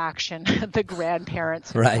what faction the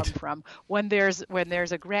grandparents come from. When there's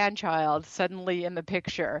a grandchild suddenly in the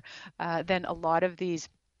picture, then a lot of these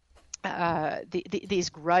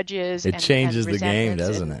grudges it changes the game,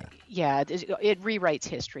 doesn't it? Yeah, it rewrites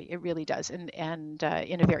history. It really does, and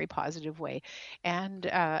in a very positive way. And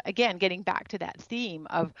again, getting back to that theme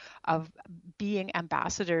of being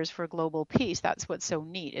ambassadors for global peace, that's what's so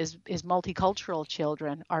neat. Is multicultural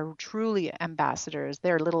children are truly ambassadors.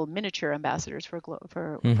 They're little miniature ambassadors for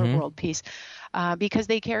world peace, because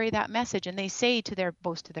they carry that message, and they say to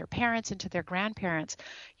both their parents and to their grandparents,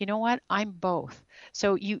 you know what, I'm both.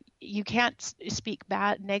 So you can't speak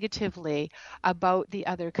negatively about the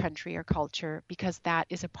other country or culture, because that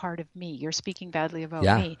is a part of me. You're speaking badly about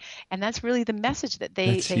me. And that's really the message that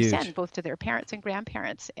they send both to their parents and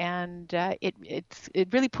grandparents. And it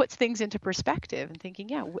really puts things into perspective and thinking,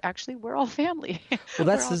 yeah, actually we're all family. Well,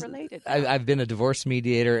 we're all related. I've been a divorce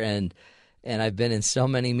mediator, and I've been in so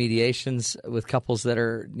many mediations with couples that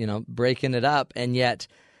are, breaking it up, and yet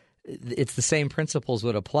it's the same principles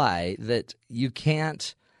would apply, that you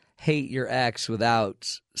can't hate your ex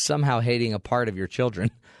without somehow hating a part of your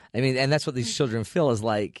children. I mean, and that's what these children feel, is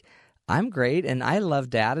like, I'm great and I love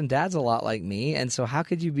Dad, and Dad's a lot like me, and so how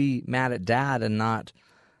could you be mad at Dad and not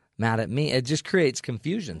mad at me? It just creates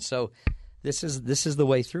confusion. So this is the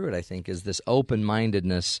way through it, I think, is this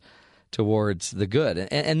open-mindedness towards the good,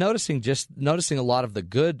 and noticing a lot of the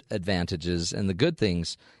good advantages and the good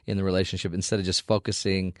things in the relationship, instead of just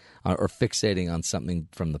focusing on, or fixating on something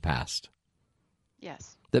from the past.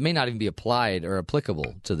 Yes. That may not even be applied or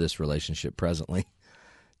applicable to this relationship presently.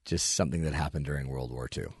 Just something that happened during World War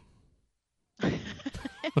II.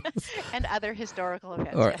 And other historical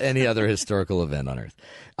events. Or any other historical event on Earth.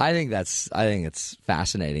 I think it's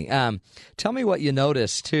fascinating. Tell me what you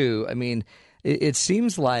noticed, too. I mean, it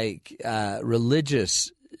seems like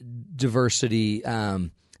religious diversity,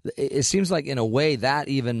 it seems like in a way that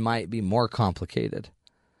even might be more complicated.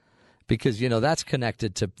 Because, that's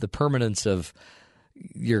connected to the permanence of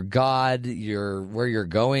your God, where you're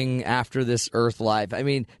going after this earth life. I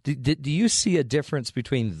mean, do you see a difference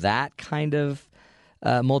between that kind of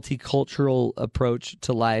multicultural approach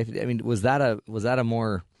to life? I mean, was that a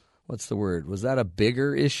more, what's the word? Was that a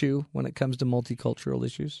bigger issue when it comes to multicultural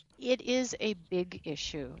issues? It is a big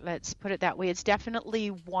issue. Let's put it that way. It's definitely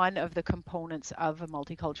one of the components of a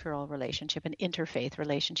multicultural relationship, an interfaith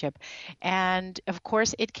relationship. And of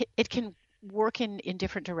course, it can work in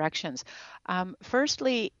different directions.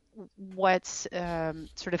 Firstly, what's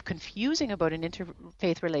sort of confusing about an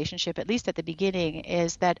interfaith relationship, at least at the beginning,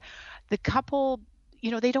 is that the couple,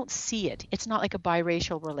 they don't see it. It's not like a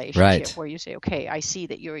biracial relationship where you say, okay, I see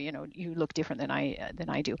that you look different than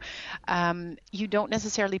I do. You don't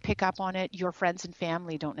necessarily pick up on it. Your friends and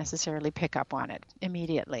family don't necessarily pick up on it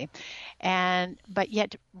immediately. But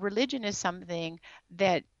yet religion is something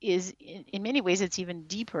that is, in many ways, it's even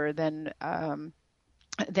deeper than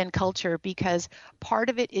culture, because part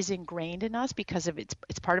of it is ingrained in us because of it's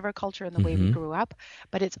part of our culture and the way we grew up,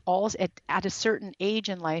 but it's also at a certain age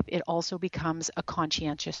in life, it also becomes a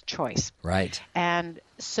conscientious choice. Right. And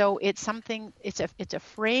so it's a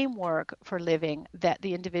framework for living that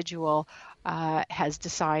the individual has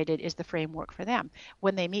decided is the framework for them.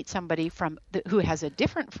 When they meet somebody who has a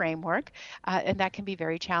different framework, and that can be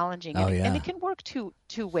very challenging. And it can work two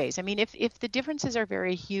ways. I mean, if the differences are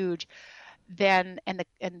very huge, then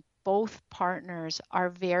and both partners are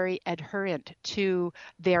very adherent to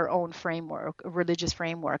their own framework, religious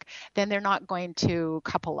framework, then they're not going to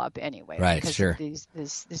couple up anyway. Right, because sure. of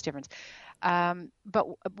this difference. But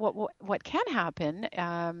what can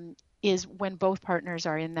happen is when both partners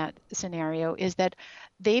are in that scenario is that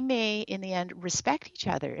they may in the end respect each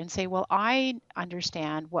other and say, well, I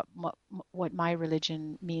understand what my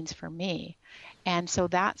religion means for me, and so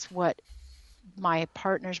that's what my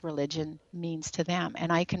partner's religion means to them,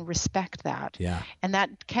 and I can respect that. Yeah. And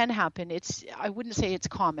that can happen. I wouldn't say it's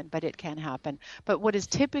common, but it can happen. But what is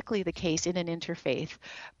typically the case in an interfaith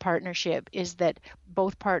partnership is that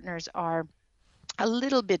both partners are a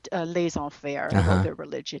little bit laissez-faire about their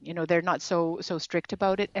religion. They're not so strict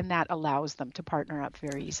about it, and that allows them to partner up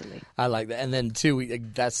very easily. I like that. And then, too,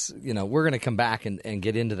 that's, we're going to come back and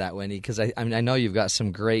get into that, Wendy, because I know you've got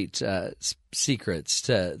some great secrets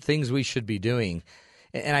to things we should be doing.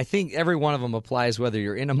 And I think every one of them applies whether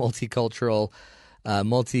you're in a multicultural,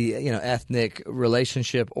 ethnic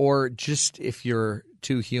relationship or just if you're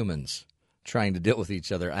two humans trying to deal with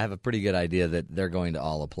each other. I have a pretty good idea that they're going to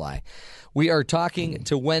all apply. We are talking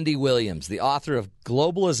to Wendy Williams, the author of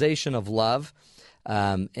Globalization of Love,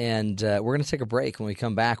 and we're going to take a break. When we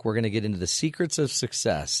come back, we're going to get into the secrets of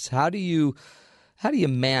success. How do you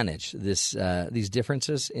manage these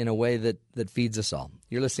differences in a way that feeds us all?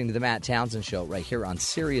 You're listening to the Matt Townsend Show right here on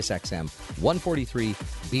Sirius XM 143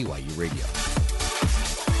 BYU Radio.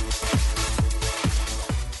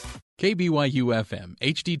 KBYU FM,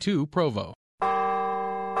 HD2 Provo.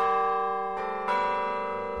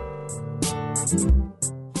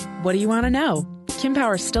 What do you want to know? Kim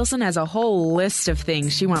Power-Stilson has a whole list of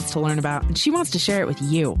things she wants to learn about, and she wants to share it with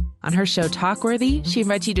you. On her show Talkworthy, she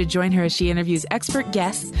invites you to join her as she interviews expert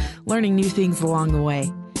guests, learning new things along the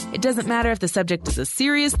way. It doesn't matter if the subject is a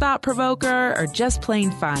serious thought-provoker or just plain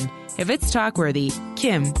fun. If it's Talkworthy,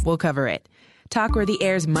 Kim will cover it. Talkworthy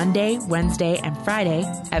airs Monday, Wednesday, and Friday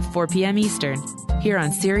at 4 p.m. Eastern, here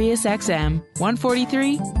on Sirius XM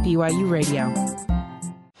 143 BYU Radio.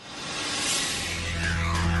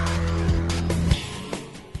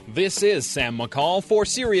 This is Sam McCall for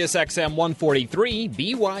Sirius XM 143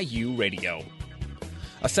 BYU Radio.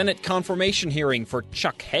 A Senate confirmation hearing for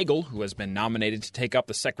Chuck Hagel, who has been nominated to take up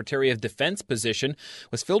the Secretary of Defense position,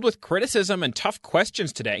 was filled with criticism and tough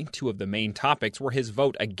questions today. Two of the main topics were his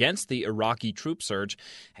vote against the Iraqi troop surge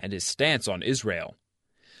and his stance on Israel.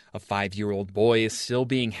 A 5-year-old boy is still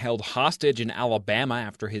being held hostage in Alabama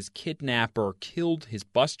after his kidnapper killed his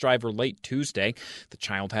bus driver late Tuesday. The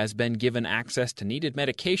child has been given access to needed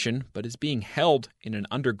medication, but is being held in an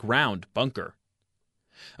underground bunker.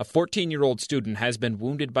 A 14-year-old student has been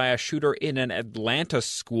wounded by a shooter in an Atlanta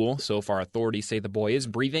school. So far, authorities say the boy is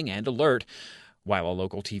breathing and alert, while a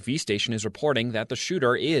local TV station is reporting that the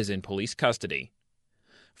shooter is in police custody.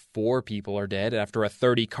 4 people are dead after a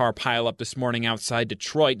 30-car pileup this morning outside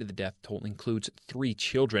Detroit. The death toll includes 3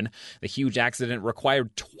 children. The huge accident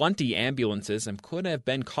required 20 ambulances and could have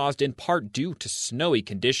been caused in part due to snowy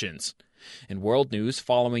conditions. In world news,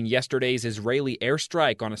 following yesterday's Israeli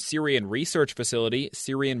airstrike on a Syrian research facility,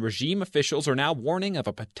 Syrian regime officials are now warning of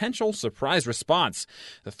a potential surprise response.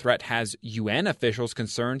 The threat has UN officials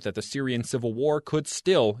concerned that the Syrian civil war could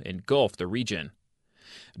still engulf the region.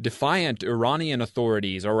 Defiant Iranian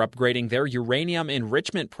authorities are upgrading their uranium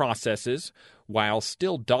enrichment processes while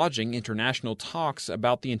still dodging international talks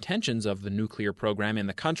about the intentions of the nuclear program in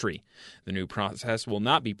the country. The new process will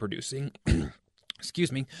not be producing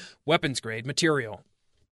weapons-grade material.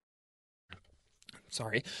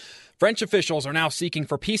 French officials are now seeking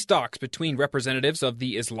for peace talks between representatives of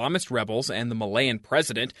the Islamist rebels and the Malayan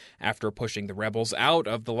president after pushing the rebels out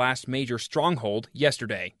of the last major stronghold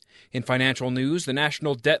yesterday. In financial news, the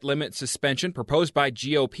national debt limit suspension proposed by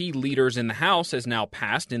GOP leaders in the House has now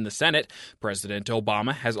passed in the Senate. President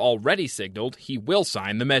Obama has already signaled he will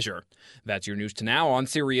sign the measure. That's your news to now on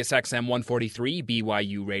Sirius XM 143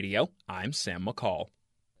 BYU Radio. I'm Sam McCall.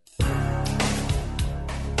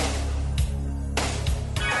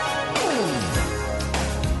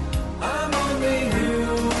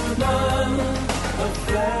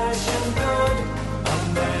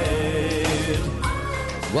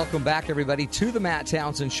 Welcome back, everybody, to the Matt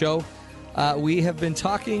Townsend Show. We have been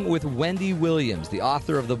talking with Wendy Williams, the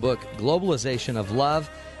author of the book Globalization of Love,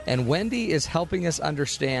 and Wendy is helping us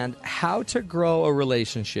understand how to grow a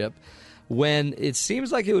relationship when it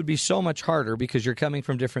seems like it would be so much harder because you're coming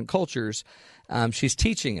from different cultures. She's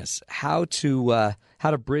teaching us how to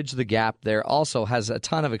bridge the gap there. Also has a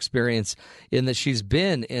ton of experience in that she's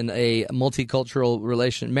been in a multicultural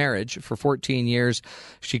marriage for 14 years.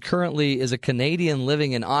 She currently is a Canadian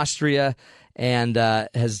living in Austria, and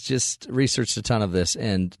has just researched a ton of this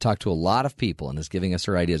and talked to a lot of people and is giving us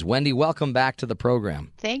her ideas. Wendy, welcome back to the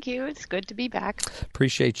program. Thank you. It's good to be back.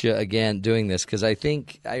 Appreciate you again doing this because I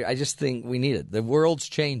just think we need it. The world's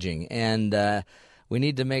changing, and we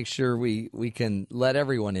need to make sure we can let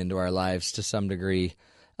everyone into our lives to some degree,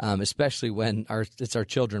 especially when it's our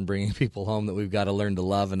children bringing people home that we've got to learn to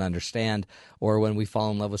love and understand, or when we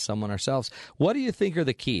fall in love with someone ourselves. What do you think are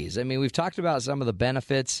the keys? I mean, we've talked about some of the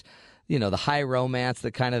benefits, the high romance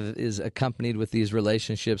that kind of is accompanied with these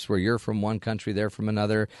relationships where you're from one country, they're from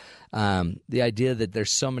another. The idea that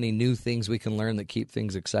there's so many new things we can learn that keep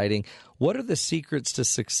things exciting. What are the secrets to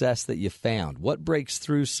success that you found? What breaks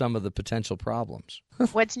through some of the potential problems?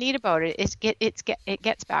 What's neat about it is it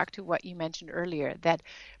gets back to what you mentioned earlier, that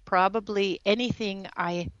probably anything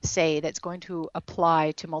I say that's going to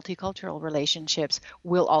apply to multicultural relationships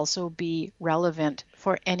will also be relevant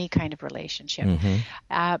for any kind of relationship.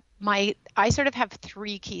 I sort of have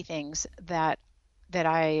three key things that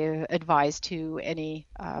I advise to any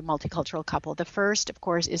multicultural couple. The first, of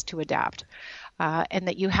course, is to adapt, and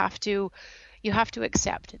that you have to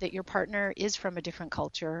accept that your partner is from a different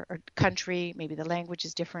culture or country. Maybe the language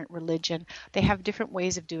is different, religion. They have different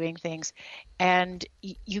ways of doing things, and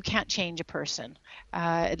you can't change a person,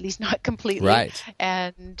 at least not completely. Right.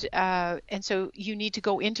 And so you need to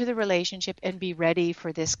go into the relationship and be ready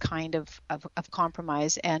for this kind of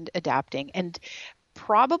compromise and adapting, and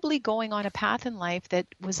probably going on a path in life that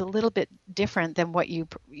was a little bit different than what you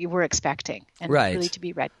were expecting, and really to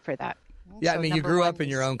be ready for that. Yeah, So I mean, you number grew one up in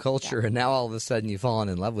is- your own culture, and now all of a sudden you've fallen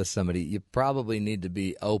in love with somebody. You probably need to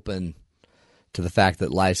be open to the fact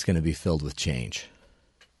that life's going to be filled with change.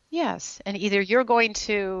 Yes, and either you're going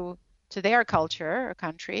to their culture or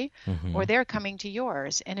country, or they're coming to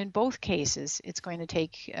yours, and in both cases, it's going to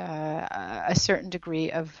take a certain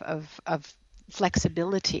degree of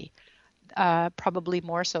flexibility. Probably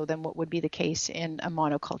more so than what would be the case in a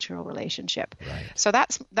monocultural relationship. Right. So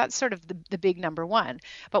that's sort of the big number one.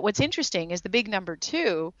 But what's interesting is the big number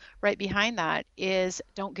two right behind that is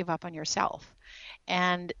don't give up on yourself.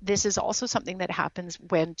 And this is also something that happens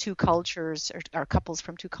when two cultures or couples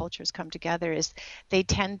from two cultures come together, is they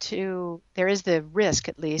tend to, there is the risk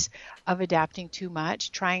at least of adapting too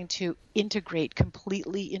much, trying to integrate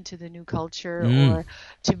completely into the new culture or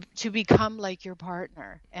to become like your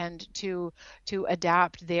partner and to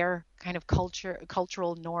adapt their kind of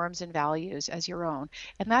cultural norms and values as your own.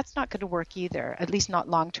 And that's not going to work either, at least not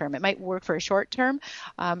long term. It might work for a short term,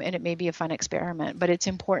 and it may be a fun experiment, but it's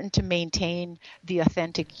important to maintain the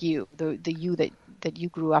authentic you, the you that you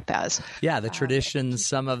grew up as. Yeah, the traditions,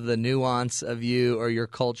 some of the nuance of you or your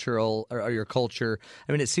cultural or your culture.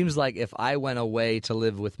 I mean, it seems like if I went away to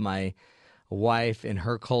live with my wife in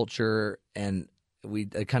her culture and we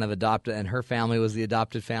kind of adopted, and her family was the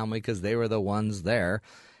adopted family because they were the ones there,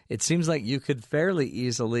 it seems like you could fairly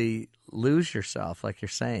easily lose yourself, like you're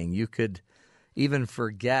saying. You could even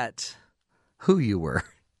forget who you were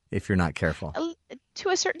if you're not careful. To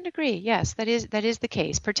a certain degree, yes, that is the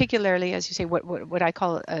case. Particularly, as you say, what I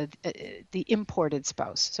call the imported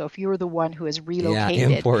spouse. So if you're the one who is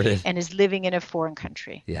relocated and is living in a foreign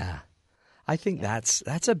country. Yeah. I think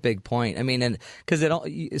that's a big point. I mean, and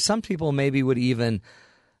because some people maybe would even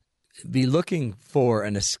be looking for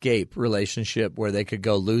an escape relationship where they could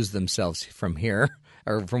go lose themselves from here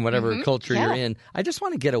or from whatever culture you're in. I just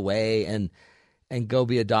want to get away and go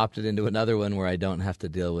be adopted into another one where I don't have to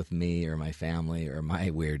deal with me or my family or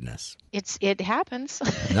my weirdness. It happens.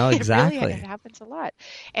 No, exactly. It happens a lot.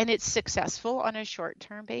 And it's successful on a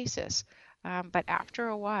short-term basis. But after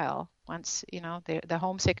a while, once the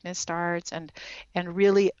homesickness starts, and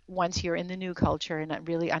really once you're in the new culture and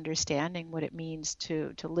really understanding what it means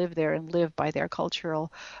to live there and live by their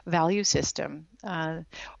cultural value system,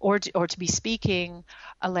 or to be speaking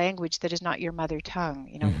a language that is not your mother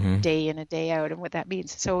tongue, day in and day out, and what that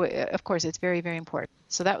means. So of course it's very, very important.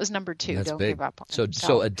 So that was number two. That's don't big. give up on so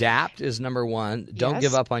yourself. Adapt is number one. Don't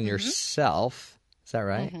give up on yourself. Is that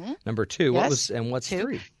right? Number two. Yes. What's Two.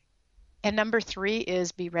 three? And number three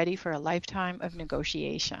is be ready for a lifetime of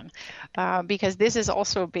negotiation, because this is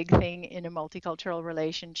also a big thing in a multicultural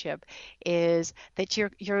relationship, is that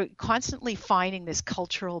you're constantly finding this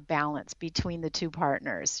cultural balance between the two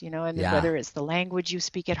partners, and whether it's the language you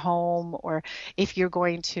speak at home, or if you're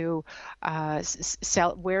going to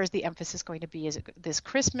where's the emphasis going to be? Is it this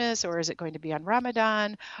Christmas, or is it going to be on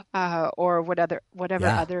Ramadan, or whatever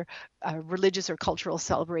other religious or cultural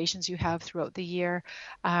celebrations you have throughout the year?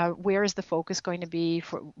 Where is the focus going to be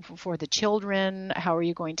for the children? How are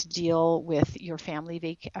you going to deal with your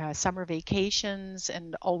family summer vacations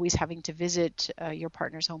and always having to visit your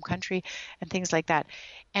partner's home country and things like that?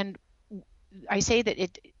 And I say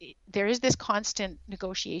that there is this constant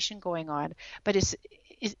negotiation going on, but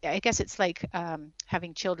I guess it's like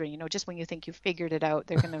having children. Just when you think you've figured it out,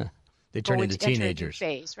 they're going to they turn into teenagers.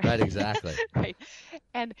 Phase, right, exactly. Right.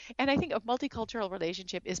 And I think a multicultural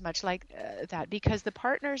relationship is much like that, because the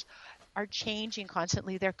partners are changing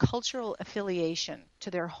constantly. Their cultural affiliation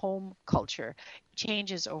to their home culture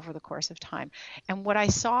changes over the course of time. And what I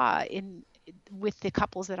saw with the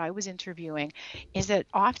couples that I was interviewing is that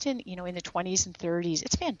often, in the 20s and 30s,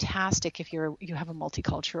 it's fantastic if you have a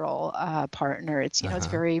multicultural partner. It's it's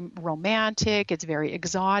very romantic, it's very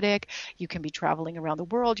exotic. You can be traveling around the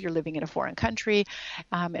world, you're living in a foreign country,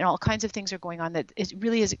 and all kinds of things are going on that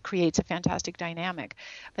it creates a fantastic dynamic.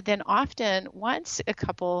 But then often, once a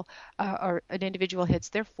couple or an individual hits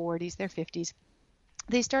their 40s, their 50s,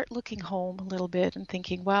 they start looking home a little bit and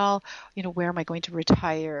thinking, well, where am I going to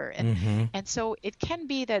retire? And so it can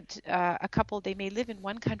be that a couple, they may live in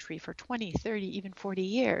one country for 20, 30, even 40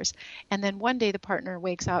 years. And then one day the partner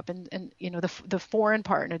wakes up and the foreign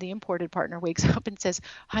partner, the imported partner wakes up and says,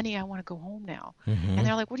 honey, I want to go home now. And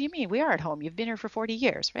they're like, what do you mean? We are at home. You've been here for 40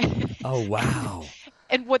 years, right? Oh, wow.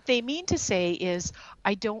 And what they mean to say is,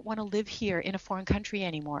 I don't want to live here in a foreign country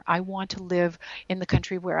anymore. I want to live in the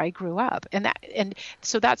country where I grew up. And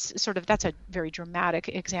so that's a very dramatic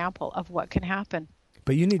example of what can happen.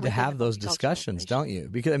 But you need to have those discussions, don't you?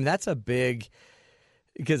 Because that's a big.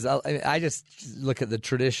 Because I just look at the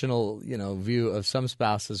traditional, view of some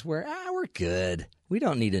spouses where we're good. We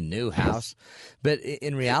don't need a new house. But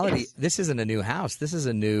in reality, this isn't a new house. This is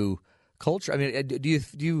a new culture. I mean, do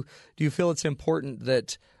you feel it's important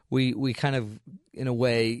that we kind of, in a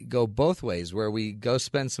way, go both ways, where we go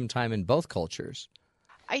spend some time in both cultures?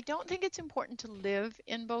 I don't think it's important to live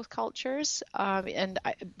in both cultures, and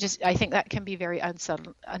I think that can be very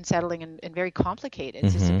unsettling and very complicated.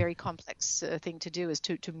 It's just a very complex thing to do, is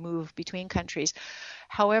to move between countries.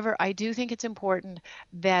 However, I do think it's important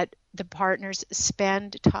that the partners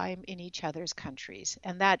spend time in each other's countries,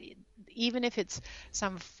 and that even if it's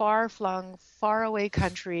some far-flung, far-away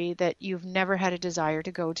country that you've never had a desire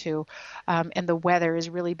to go to, and the weather is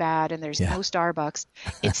really bad and there's no Starbucks,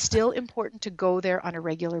 it's still important to go there on a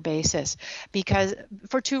regular basis, because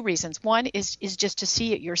for two reasons. One is just to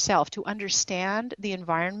see it yourself, to understand the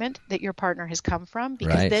environment that your partner has come from,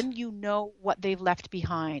 because then you know what they've left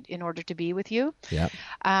behind in order to be with you. Yep.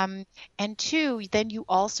 And two, then you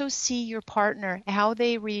also see your partner, how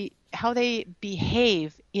they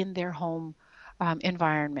behave in their home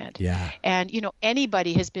environment. Yeah. And,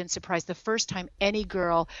 anybody has been surprised the first time any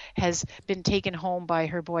girl has been taken home by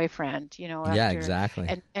her boyfriend, after,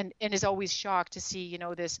 exactly. And is always shocked to see,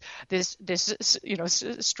 this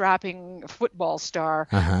strapping football star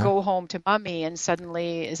go home to mommy and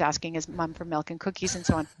suddenly is asking his mom for milk and cookies and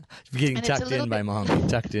so on. Getting tucked in by mommy,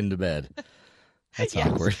 tucked into bed. That's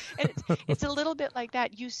awkward. And it's a little bit like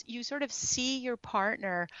that. You sort of see your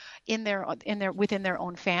partner within their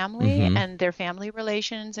own family and their family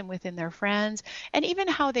relations and within their friends, and even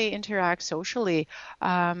how they interact socially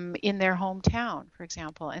in their hometown, for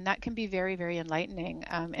example. And that can be very, very enlightening.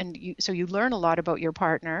 So you learn a lot about your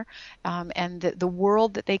partner and the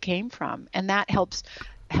world that they came from, and that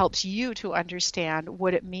helps you to understand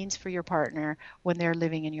what it means for your partner when they're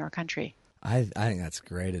living in your country. I think that's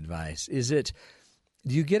great advice.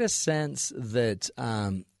 Do you get a sense that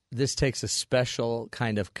this takes a special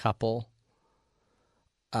kind of couple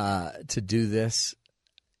to do this?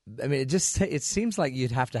 I mean, it seems like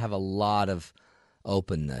you'd have to have a lot of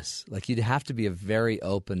openness. Like you'd have to be a very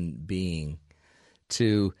open being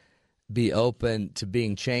to be open to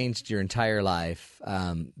being changed your entire life,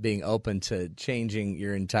 being open to changing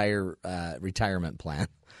your entire retirement plan.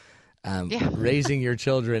 Raising your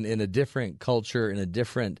children in a different culture,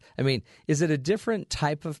 is it a different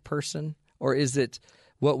type of person, or is it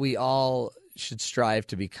what we all should strive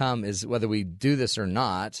to become, is whether we do this or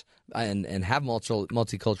not and have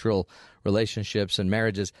multicultural relationships and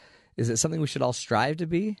marriages, is it something we should all strive to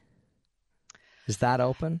be? Is that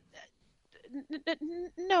open?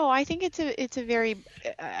 No, I think it's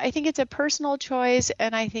a personal choice,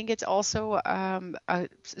 and I think it's also a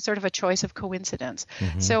sort of a choice of coincidence.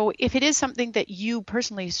 So if it is something that you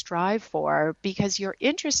personally strive for because you're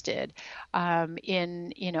interested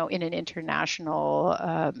in an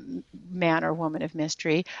international man or woman of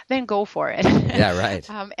mystery, then go for it. Yeah, right.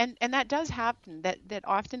 And that does happen. That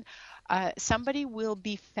often. somebody will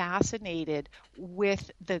be fascinated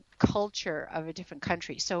with the culture of a different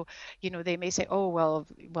country. So, they may say, oh, well,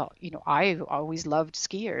 I always loved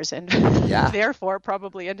skiers and therefore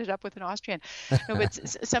probably ended up with an Austrian. No, but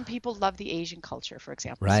some people love the Asian culture, for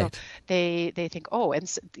example. Right. So they think,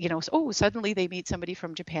 suddenly they meet somebody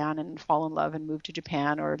from Japan and fall in love and move to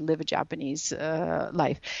Japan or live a Japanese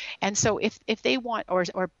life. And so if they want,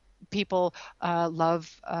 or people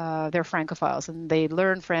love they're Francophiles and they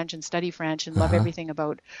learn French and study French and love everything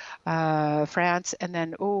about France, and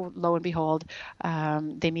then lo and behold,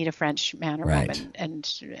 they meet a French man or woman, and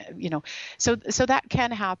so that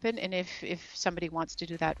can happen. And if somebody wants to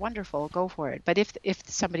do that, wonderful, go for it. But if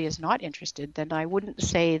somebody is not interested, then I wouldn't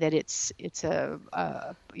say that it's a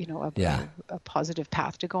positive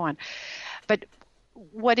path to go on. But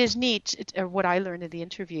what is neat, or what I learned in the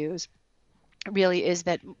interviews, really is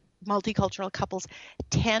that multicultural couples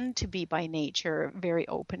tend to be by nature very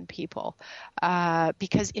open people,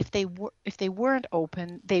 because if they weren't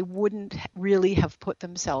open, they wouldn't really have put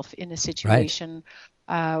themselves in a situation,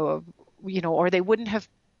 or they wouldn't have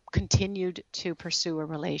continued to pursue a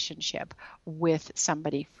relationship with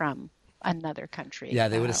somebody from another country. Yeah,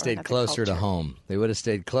 they would have stayed closer to home. They would have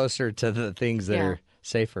stayed closer to the things that are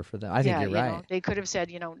safer for them. I think you're right. They could have said,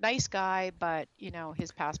 nice guy, but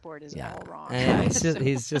his passport is all wrong. And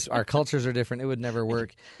he's just our cultures are different. It would never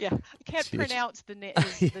work. I can't pronounce the name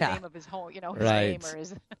of his home, his name or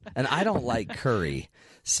his. And I don't like curry,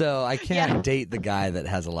 so I can't date the guy that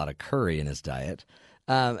has a lot of curry in his diet.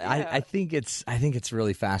 I think it's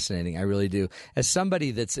really fascinating. I really do. As somebody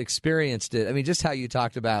that's experienced it, I mean, just how you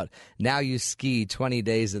talked about now you ski 20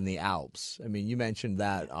 days in the Alps. I mean, you mentioned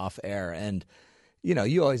that off air, and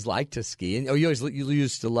you always like to ski, and you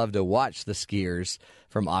used to love to watch the skiers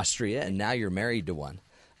from Austria, and now you're married to one.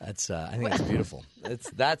 I think it's beautiful.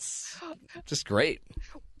 That's just great.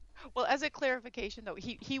 Well, as a clarification, though,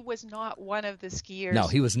 he was not one of the skiers. No,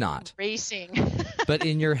 he was not racing. But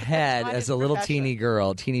in your head, as a little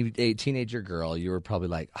teenager girl, you were probably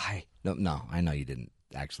like, no, I know you didn't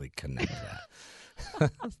actually connect that.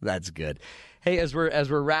 That's good. Hey, as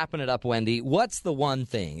we're wrapping it up, Wendy, what's the one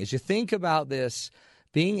thing, as you think about this,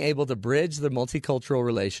 being able to bridge the multicultural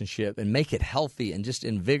relationship and make it healthy and just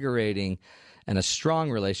invigorating and a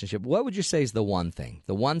strong relationship, what would you say is the one thing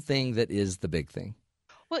that is the big thing?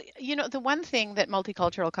 Well, the one thing that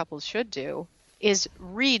multicultural couples should do is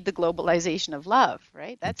read The Globalization of Love,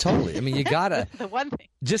 right? That's totally. I mean, you gotta the one thing.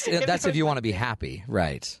 Just that's if you want to be happy,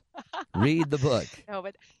 right? Read the book. No,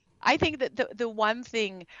 but I think that the one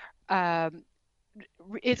thing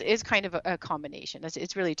is kind of a combination.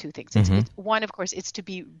 It's really two things. It's one, of course, it's to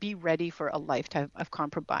be ready for a lifetime of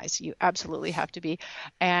compromise. You absolutely have to be,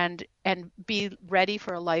 and be ready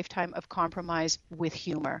for a lifetime of compromise with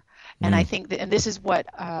humor. And I think that, and this is what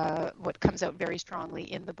comes out very strongly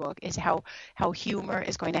in the book, is how humor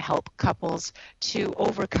is going to help couples to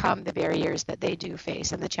overcome the barriers that they do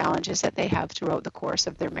face and the challenges that they have throughout the course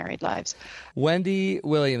of their married lives. Wendy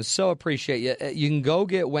Williams, so appreciate you. You can go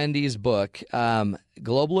get Wendy's book,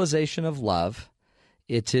 Globalization of Love.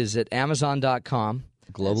 It is at Amazon.com.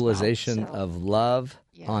 Globalization of Love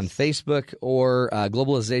on Facebook, or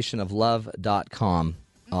globalizationoflove.com.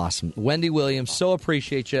 Awesome. Wendy Williams, so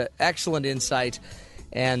appreciate you. Excellent insight.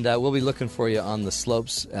 And we'll be looking for you on the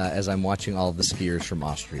slopes as I'm watching all of the skiers from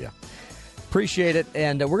Austria. Appreciate it.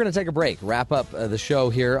 And we're going to take a break, wrap up the show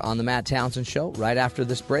here on The Matt Townsend Show right after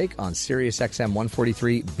this break on Sirius XM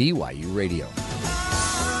 143 BYU Radio.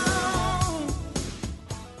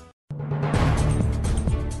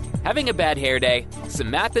 Having a bad hair day?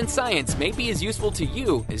 Some math and science may be as useful to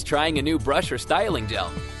you as trying a new brush or styling gel.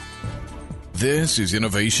 This is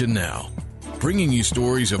Innovation Now, bringing you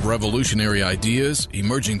stories of revolutionary ideas,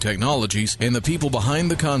 emerging technologies, and the people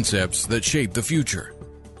behind the concepts that shape the future.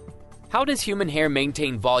 How does human hair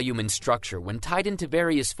maintain volume and structure when tied into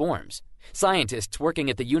various forms? Scientists working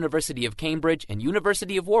at the University of Cambridge and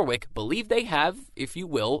University of Warwick believe they have, if you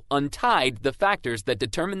will, untied the factors that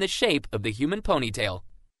determine the shape of the human ponytail.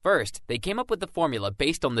 First, they came up with a formula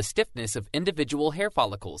based on the stiffness of individual hair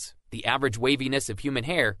follicles, the average waviness of human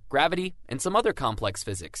hair, gravity, and some other complex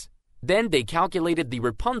physics. Then they calculated the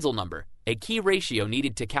Rapunzel number, a key ratio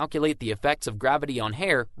needed to calculate the effects of gravity on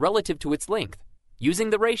hair relative to its length. Using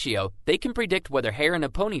the ratio, they can predict whether hair in a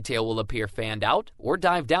ponytail will appear fanned out or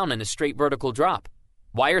dive down in a straight vertical drop.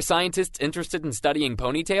 Why are scientists interested in studying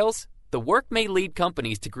ponytails? The work may lead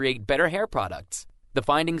companies to create better hair products. The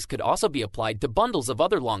findings could also be applied to bundles of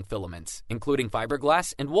other long filaments, including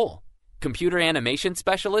fiberglass and wool. Computer animation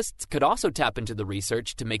specialists could also tap into the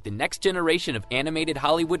research to make the next generation of animated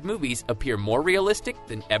Hollywood movies appear more realistic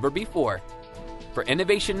than ever before. For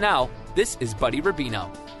Innovation Now, this is Buddy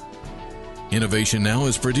Rubino. Innovation Now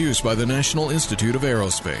is produced by the National Institute of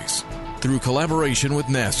Aerospace through collaboration with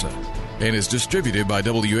NASA and is distributed by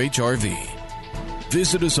WHRV.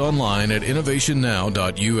 Visit us online at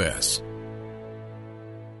innovationnow.us.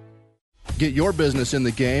 Get your business in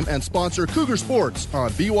the game and sponsor Cougar Sports on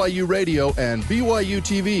BYU Radio and BYU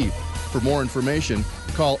TV. For more information,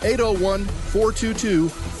 call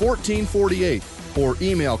 801-422-1448 or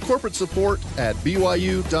email corporate support at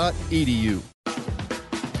byu.edu.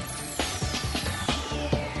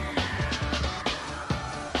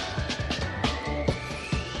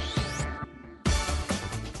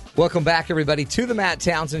 Welcome back, everybody, to the Matt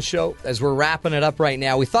Townsend Show. As we're wrapping it up right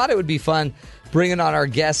now, we thought it would be fun bringing on our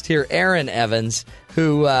guest here, Aaron Evans,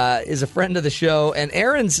 who is a friend of the show. And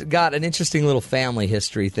Aaron's got an interesting little family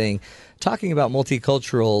history thing, talking about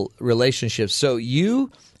multicultural relationships. So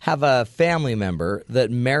you have a family member that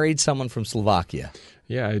married someone from Slovakia.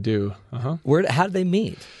 Yeah, I do. Uh-huh. How did they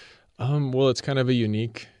meet? Well, it's kind of a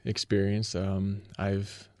unique experience. I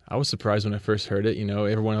was surprised when I first heard it. You know,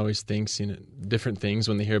 everyone always thinks different things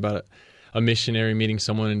when they hear about a missionary meeting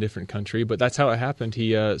someone in a different country. But that's how it happened.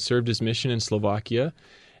 He served his mission in Slovakia,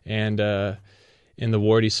 and in the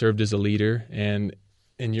ward he served as a leader. And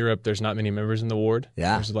in Europe, there's not many members in the ward.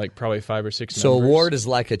 Yeah. There's like probably 5 or 6 So members. a ward is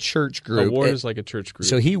like a church group. A ward is like a church group.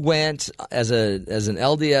 So he went as an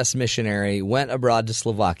LDS missionary, went abroad to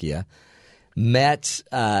Slovakia, we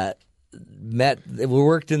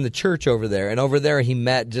worked in the church over there, and over there he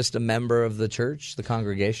met just a member of the church, the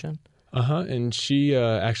congregation. And she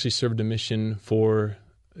actually served a mission for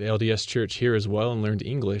the LDS church here as well and learned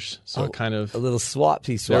English. So it kind of a little swap.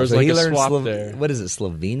 He swapped. There was so like he a learned swap there. What is it?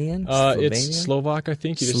 Slovenian? It's Slovak, I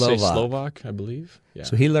think. You just say Slovak, I believe. Yeah.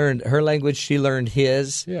 So he learned her language. She learned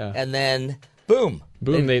his. Yeah. And then boom.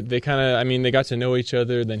 They kind of, they got to know each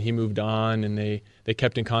other. Then he moved on, and they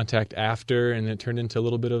kept in contact after, and it turned into a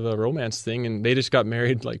little bit of a romance thing. And they just got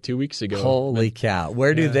married like 2 weeks ago. Holy cow!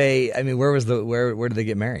 Where do they? I mean, where did they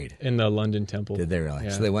get married? In the London Temple. Did they really? Yeah.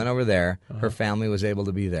 So they went over there. Her family was able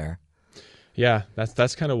to be there. Yeah,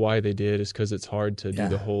 that's kind of why they did. Is because it's hard to do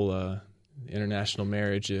the whole international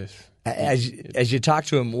marriage if. As you talk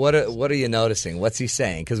to him, what are you noticing? What's he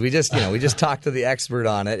saying? Because we just talked to the expert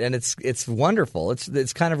on it, and it's wonderful.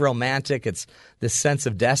 It's kind of romantic. It's this sense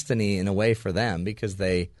of destiny in a way for them because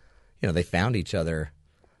they found each other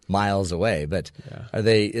miles away. But are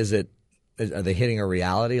they hitting a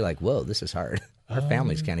reality like, whoa, this is hard? Our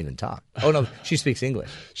families can't even talk. Oh no, she speaks English.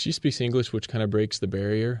 She speaks English, which kind of breaks the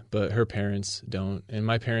barrier, but her parents don't. And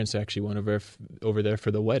my parents actually went over there for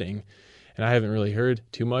the wedding. And I haven't really heard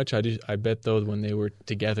too much. I bet, though, when they were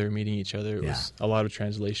together meeting each other, it was a lot of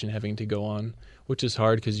translation having to go on, which is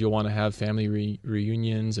hard because you'll want to have family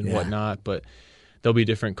reunions and whatnot. But there'll be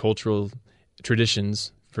different cultural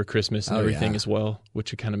traditions for Christmas and everything as well,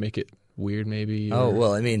 which would kind of make it weird maybe.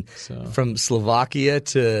 From Slovakia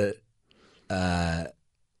to the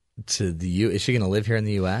is she going to live here in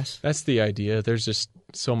the U.S.? That's the idea. There's just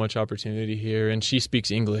so much opportunity here, and she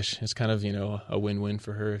speaks English. It's kind of a win-win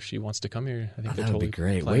for her if she wants to come here. I think that would be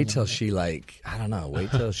great. Wait till she Wait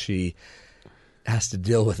till she has to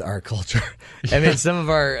deal with our culture. I mean, it's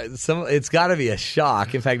got to be a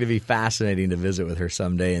shock. In fact, it'd be fascinating to visit with her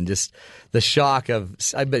someday, and just the shock of.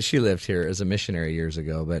 I bet she lived here as a missionary years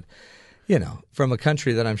ago, but. From a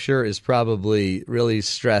country that I'm sure is probably really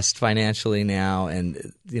stressed financially now,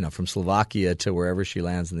 and from Slovakia to wherever she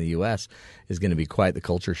lands in the U.S. is going to be quite the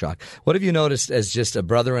culture shock. What have you noticed as just a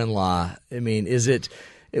brother-in-law? I mean,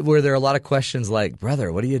 were there a lot of questions like,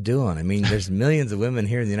 brother, what are you doing? I mean, there's millions of women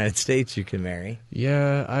here in the United States you can marry.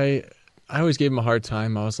 Yeah, I always gave him a hard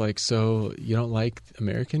time. I was like, so you don't like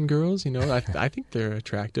American girls? I think they're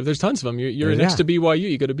attractive. There's tons of them. You're next to BYU.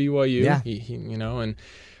 You go to BYU. Yeah.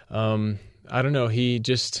 I don't know. He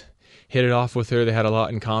just hit it off with her. They had a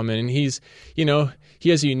lot in common, and he has a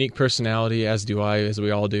unique personality, as do I, as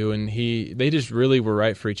we all do. And they just really were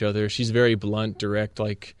right for each other. She's very blunt, direct,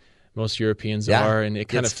 like most Europeans are, and it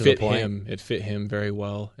kind of fit him. It fit him very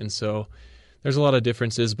well, and so there's a lot of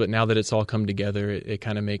differences. But now that it's all come together, it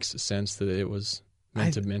kind of makes sense that it was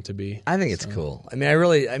meant to be. I think it's cool. I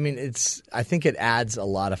think it adds a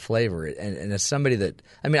lot of flavor, and as somebody that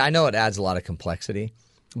I know it adds a lot of complexity.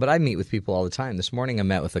 But I meet with people all the time. This morning I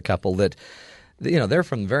met with a couple that, they're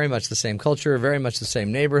from very much the same culture, very much the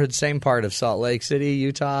same neighborhood, same part of Salt Lake City,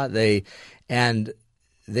 Utah. They're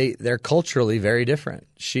culturally very different.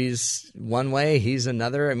 She's one way, he's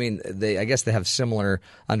another. I mean, I guess they have similar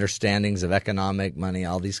understandings of economic, money,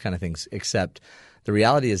 all these kind of things, except the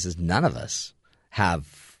reality is none of us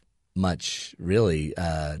have much really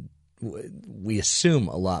we assume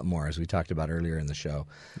a lot more, as we talked about earlier in the show.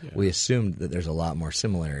 Yeah. We assume that there's a lot more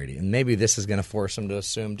similarity, and maybe this is going to force them to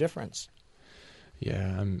assume difference.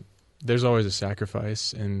 Yeah, there's always a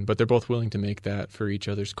sacrifice, but they're both willing to make that for each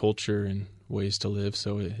other's culture and ways to live.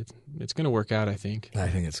 So it's going to work out, I think. I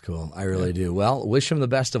think it's cool. I really do. Well, wish them the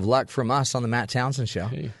best of luck from us on the Matt Townsend Show.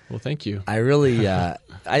 Hey, well, thank you. I really,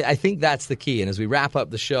 I think that's the key. And as we wrap up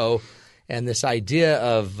the show, and this idea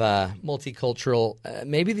of multicultural,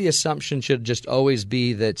 maybe the assumption should just always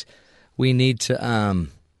be that we need to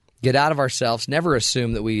get out of ourselves, never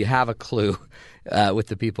assume that we have a clue with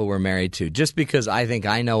the people we're married to. Just because I think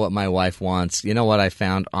I know what my wife wants, you know what I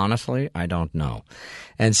found? Honestly, I don't know.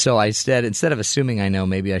 And so instead of assuming I know,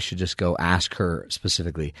 maybe I should just go ask her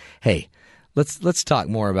specifically, hey, let's talk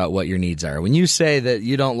more about what your needs are. When you say that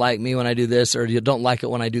you don't like me when I do this, or you don't like it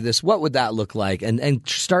when I do this, what would that look like? And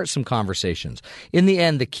start some conversations. In the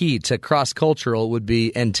end, the key to cross-cultural would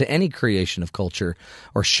be, and to any creation of culture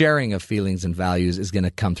or sharing of feelings and values, is going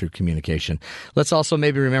to come through communication. Let's also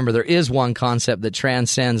maybe remember there is one concept that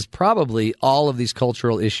transcends probably all of these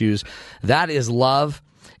cultural issues. That is love.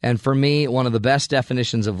 And for me, one of the best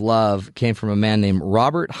definitions of love came from a man named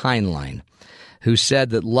Robert Heinlein, who said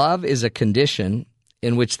that love is a condition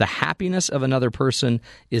in which the happiness of another person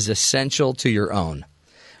is essential to your own,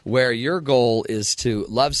 where your goal is to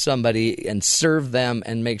love somebody and serve them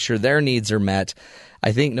and make sure their needs are met.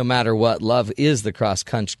 I think no matter what, love is the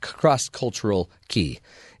cross-cultural key.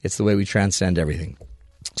 It's the way we transcend everything.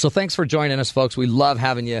 So thanks for joining us, folks. We love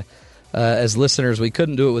having you as listeners. We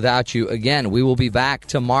couldn't do it without you. Again, we will be back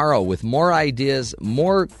tomorrow with more ideas,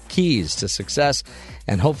 more keys to success,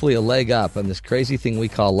 and hopefully a leg up on this crazy thing we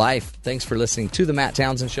call life. Thanks for listening to The Matt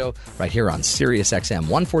Townsend Show right here on Sirius XM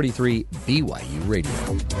 143 BYU Radio.